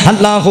نے.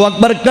 اللہ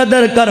اکبر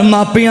قدر کر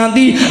ماپیاں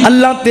دی.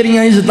 اللہ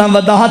تیریاں عزتاں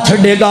ودا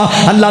چھڑے گا.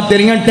 اللہ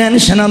تیریاں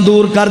ٹینشناں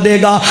دور کر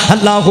دے گا.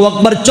 اللہ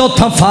اکبر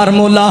چوتھا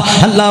فارمولا.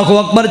 اللہ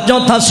اکبر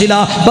چوتھا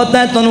صلہ پتہ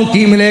ہے تانوں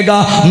کی ملے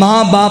گا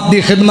ماں باپ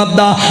دی خدمت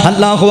دا.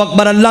 اللہ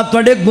اکبر اللہ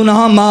تواڈے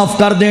گناہ معاف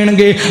کر دین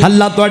گے.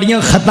 اللہ تواڈیاں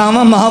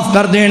خطاواں معاف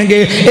کر دین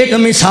گے. ایک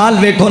مثال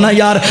ویکھو نا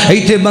یار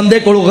ایتھے بندے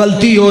کول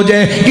غلطی ہو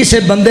جائے کسے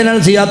بندے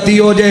نال زیادتی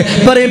ہو جائے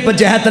پرے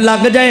پچہت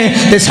لگ جائے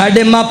تے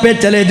ساڈے ماپے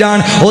چلے جان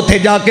اوتھے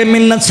جا کے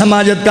منت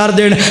سماجت کر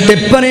دین تے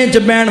پرے چ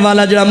بہن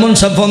والا جڑا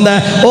منصف ہوندا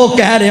ہے او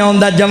کہہ رہا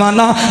ہوندا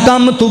جوانا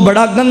کم تو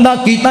بڑا گندا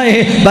کیتا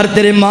ہے پر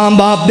تیرے ماں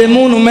باپ دے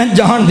منہ نو میں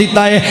جان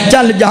دیتا ہے.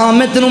 چل جہاں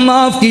میں تینوں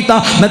معاف کیتا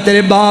میں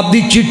تیرے باپ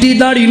دی چٹی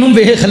داڑھی نو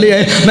ویکھ لیا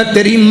ہے میں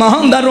تیری ماں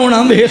دا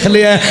رونا ویکھ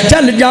لیا ہے.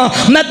 چل جا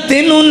میں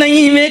تینوں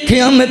نہیں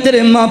ویکھیا میں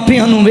تیرے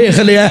ماپیاں نو ویکھ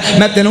لیا ہے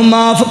میں تینوں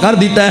معاف کر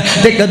دیتا ہے.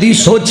 تے کدی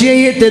سوچئے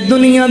یہ تے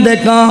دنیا دے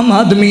کام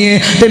آدمی ہے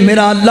تے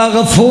میرا اللہ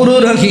غفور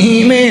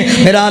رحیم ہے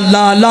میرا اللہ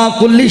علی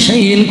کل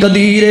شیء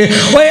قدیر ہے.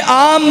 اوے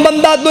عام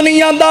بندہ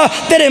دنیا دا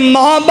تیرے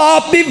ماں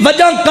باپ دی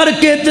وجہ کر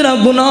کے تیرا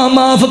گناہ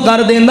معاف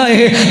کر دیندا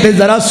ہے تے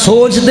ذرا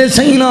سوچ دے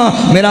صحیح نا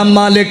میرا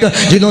مالک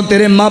جدوں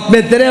تیرے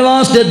ماپے تیرے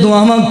واسطے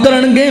دعاواں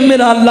کرن گے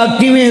میرا اللہ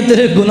کیویں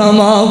تیرے گناہ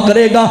معاف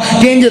کرے گا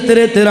کنج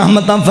تیرے تے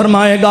رحمتاں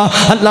فرمائے گا.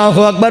 اللہ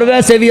اکبر.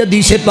 ویسے بھی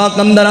حدیث پاک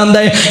اندر آندا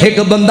ہے ایک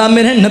بندہ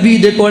میرے نبی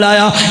دے کول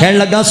آیا کہن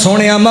لگا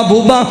سونیا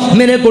محبوبہ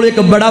میرے کول ایک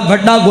بڑا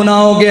بڑا گناہ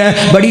ہو گیا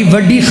ہے بڑی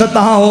وڈی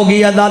خطا ہو گئی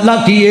ہے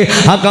اللہ کی ہے.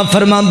 آقا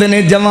فرماندے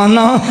نے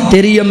جوانا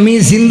تیری امی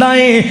زندہ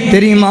ہے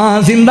تیری ماں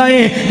زندہ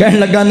ہے. کہن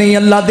لگا نہیں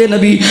اللہ دے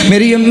نبی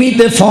میری امی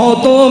تے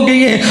فوت ہو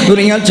گئی ہے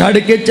دنیا چھڑ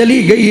کے چلی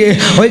گئی ہے.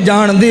 اوے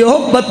جان دے ہو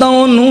پتہ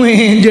اونوں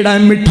ہے جڑا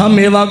میٹھا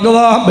میوہ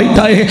گواہ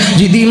بیٹھا ہے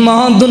جدی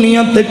ماں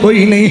دنیا تے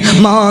کوئی نہیں.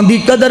 ماں دی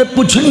قدر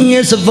پوچھنی ہے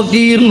اس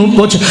فقیر نو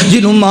پوچھ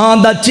جنوں ماں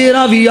دا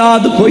چہرہ بھی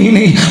یاد کوئی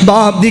نہیں.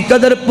 باپ دی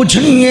قدر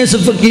پوچھنی ہے اس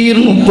فقیر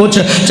نو پوچھ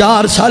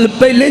 4 سال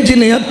پہلے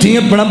جنہیں ہتھیں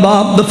اپنا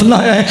باپ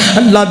دفنایا ہے.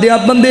 اللہ دیا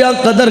بندیا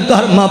قدر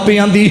کر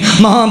ماپیاں دی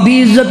ماں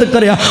دی عزت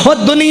کریا. اور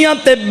دنیا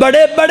تے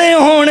بڑے بڑے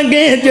ہون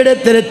گے جڑے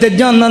تیرے تے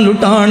جانا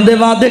لٹان دے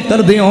وعدے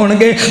کر دے ہون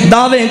گے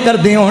دعوے کر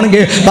دے ہون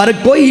گے پر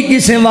کوئی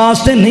کسے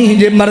واسطے نہیں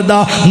جے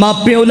مردہ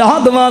ماپے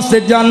اولاد واسطے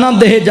جانا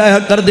دے جایا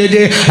کر دے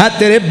جے. اے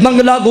تیرے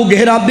بنگلہ کو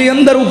گھیرا دے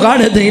اندر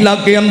اکاڑے دے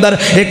علاقے اندر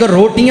ایک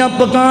روٹیاں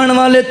پکان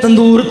والے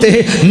تندور تے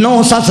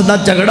 9 ساس دا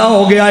جھگڑا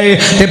ہو گیا ہے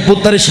تے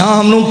پتر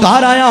شام نو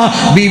گھر آیا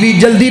بیوی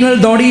جلدی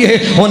نال دوڑی ہے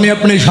انہیں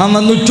اپنے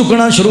شامن نو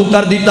چکنا شروع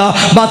کر دیتا.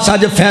 بس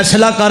اج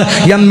فیصلہ کر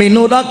یا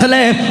مینوں رکھ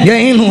لے یا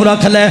اینوں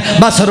رکھ لے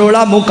بس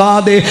رولا مکا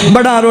دے.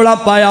 بڑا رولا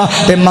پایا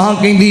تے ماں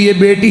کہندی ہے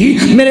بیٹی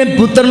میرے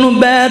پتر نو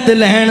بیت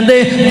لین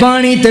دے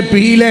پانی تے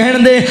پی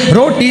لین دے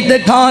روٹی تے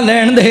کھا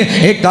لین دے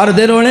ایک کر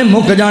دے رولے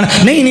مک جان.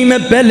 نہیں میں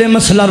پہلے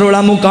مسئلہ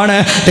رولا مکانا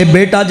ہے. تے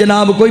بیٹا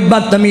جناب کوئی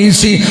بدتمیز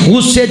سی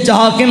اس سے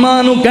چاہ کے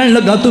ماں نو کہن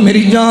لگا تو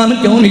میری جان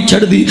کیوں نہیں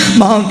چھڑ دی.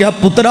 ماں کیا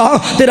پترا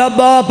تیرا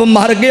باپ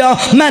مر گیا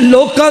میں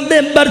لوکاں دے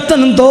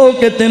برتن دھو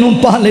کے تینوں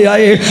پالے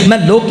آئے میں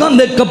لوکاں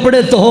دے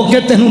کپڑے دھو کے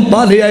تینوں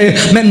پالے آئے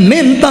میں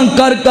محنتاں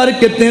کر کر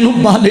کے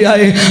تینوں پالیا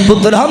ہے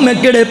پترا میں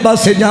کہڑے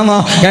پاسے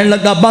جاواں کہن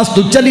لگا بس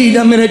تو چلی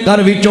جا میرے گھر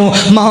وچوں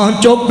ماں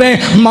چوپے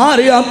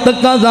ماریا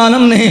تکا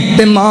ظالم نے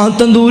تے ماں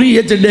تندوری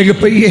وچ ڈگ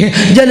پئی ہے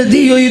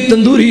جلدی ہوئی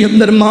تندوری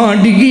اندر ماں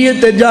ڈگی ہے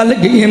تے جل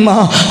گئی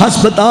ماں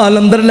ہسپتال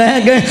اندر لے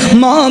گئے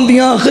ماں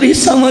دیاں آخری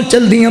ساواں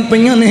چلدیاں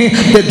پیاں نے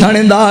تے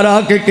تھانے دار آ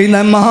کے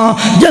کہندا ماں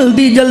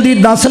جلدی جلدی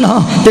دس نا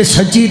تے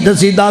سچی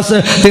دسی دس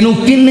تینوں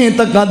کنے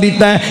تکا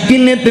دیتا ہے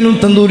کنے تینوں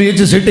تندوری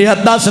وچ سٹیا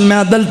دس میں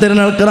عدل تیرے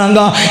نال کراں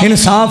گا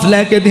انصاف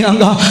لے کے دیاں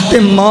گا تے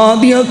ماں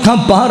دیاں اکھاں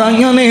پار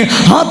آئیاں نے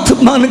ہاتھ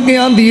بن کے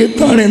آندی ہے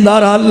تھانے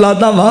دار اللہ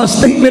دا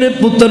واسطے ہی میرے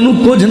پتر نو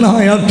کچھ نہ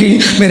آیا کی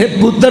میرے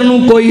پتر نو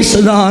کوئی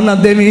سزا نہ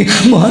دیویں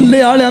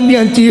محلے والےاں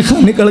دیاں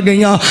چیخاں نکل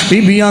گئیاں بی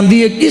بی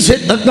آندی ہے کسے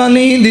تکا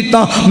نہیں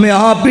دیتا میں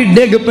آپ ہی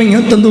ڈگ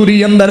پئیاں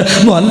تندوری اندر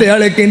محلے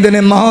والے کہندے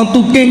نے ماں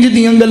تو کنج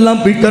دیاں گلاں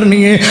پئی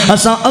کرنی ہے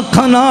اساں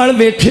اکھاں نال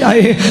ویکھیا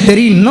ہے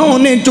تیری نو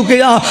نے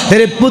چکیا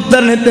تیرے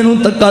پتر نے تینوں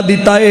تکا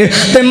دیتا ہے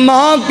تے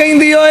ماں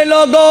کہندی اوے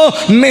لوگو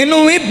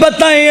مینوں بھی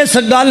پتہ ہے اس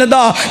گل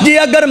دا جی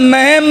اگر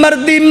میں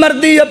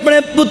مردی اپنے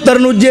پتر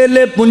نو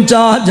جیلے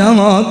پہنچا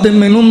جاواں تے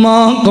مینوں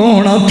ماں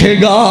کون آکھے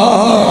گا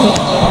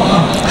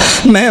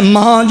میں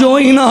ماں جو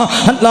ہی نا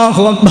اللہ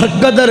اکبر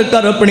قدر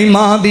کر اپنی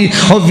ماں دی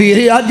او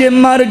ویرے آج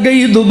مر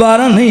گئی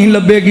دوبارہ نہیں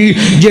لبے گی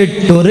جے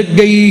ٹر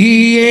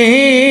گئی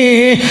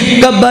ہے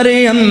قبر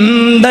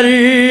اندر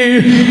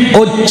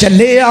او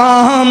چلے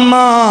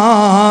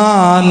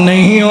ماں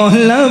نہیں او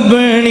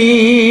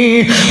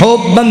لبنی او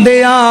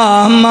بندے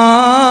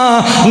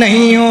ماں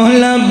نہیں او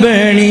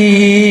لبنی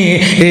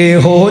اے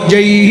ہو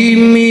جئی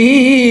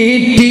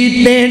میٹھی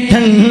تے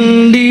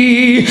ٹھنڈی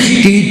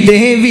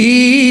کیتے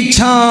بھی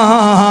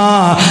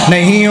چھاں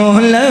نہیں او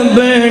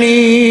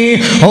لبنی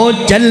او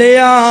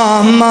چلیا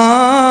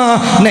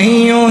ماں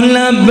نہیں او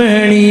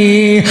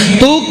لبنی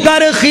تو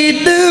کر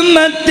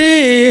خدمت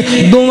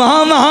دعا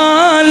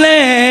والے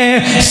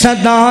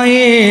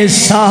صدائیں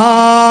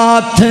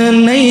ساتھ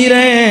نہیں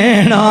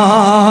رہنا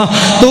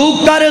تو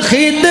کر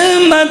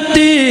خدمت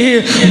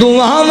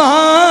دعا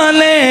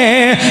والے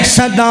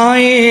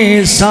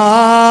صدائیں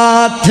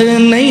ساتھ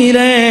نہیں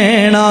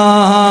رہنا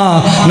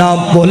نہ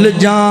بھول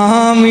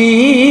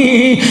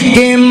جاویں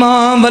کہ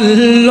ماں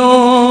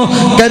ولو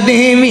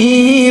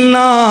قدیمی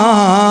نا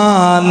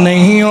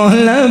نہیں او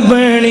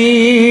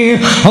لبنی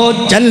او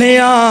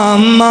چلیا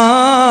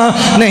ماں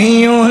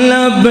نہیں او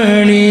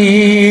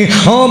لبنی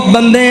او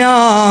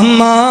بندیاں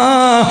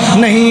ماں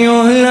نہیں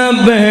او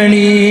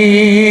لبنی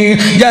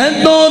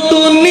جدو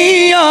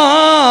دنیا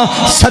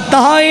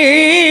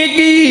ستائے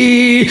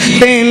گی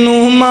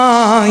تینوں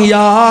ماں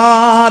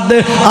یاد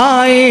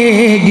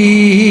آئے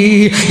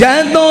گی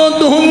جدو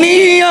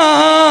دنیا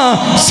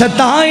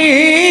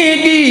ستائے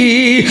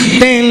گی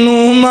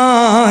تینوں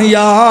ماں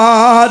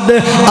یاد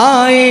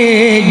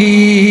آئے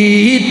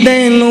گی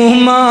تینوں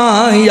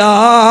ماں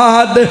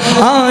یاد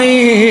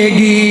آئے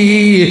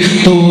گی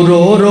تو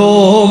رو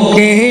رو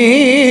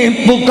کے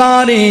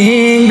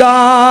پکاریں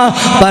گا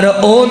پر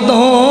او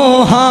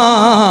تو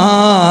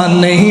ہاں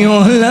نہیں او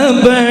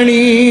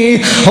لبنی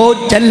او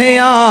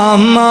چلیا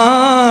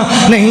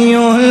ماں نہیں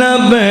او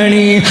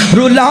لبنی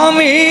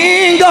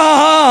رلاویں گا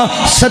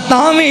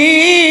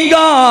ستاویں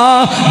گا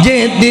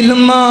جے دل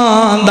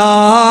ماں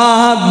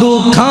دا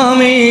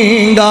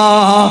دکھاویں گا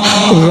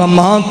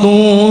غماں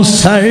تو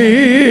سر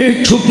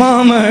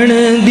چھپاون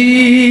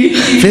دی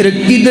پھر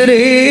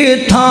کدرے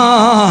تھا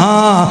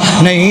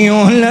نہیں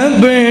او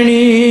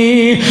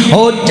لبنی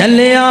او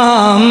چلیا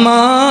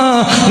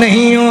ماں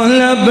نہیں او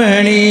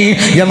لبنی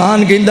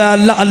جوان کہندا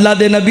اللہ اللہ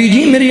دے نبی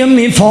جی میری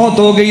امی فوت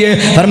ہو گئی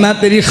ہے فرمایا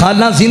تیری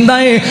خالہ زندہ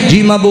ہے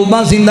جی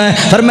محبوبہ زندہ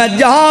ہے فرمایا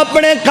جا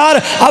اپنے گھر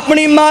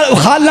اپنی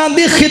خالہ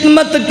دی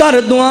خدمت کر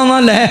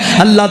دعاواں لے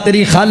اللہ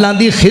تیری خالہ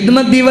دی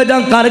خدمت دی وجہ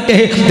کر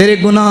کے تیرے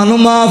گناہ نو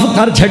معاف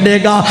کر چھڑے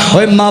گا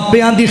اوے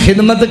ماپیاں دی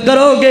خدمت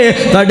کرو گے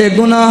تہاڈے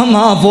گناہ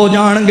معاف ہو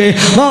جان گے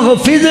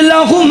واغفر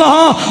لہما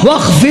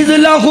واخفض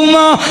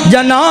لہما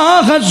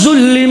جناح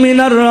الذل من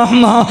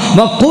الرحمہ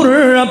وقل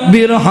رب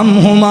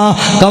ارحمہما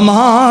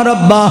کما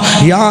ربا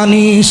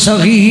یعنی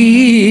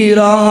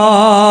صغیرا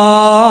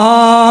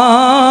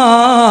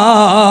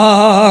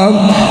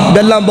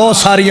گلاں بہت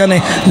ساریاں نے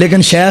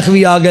لیکن شیخ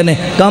بھی آ گئے نے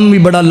کام بھی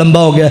بڑا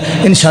لمبا ہو گیا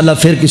انشاءاللہ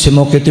پھر کسی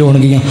موقع تے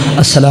ہون گیاں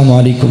السلام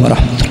علیکم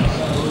ورحمۃ اللہ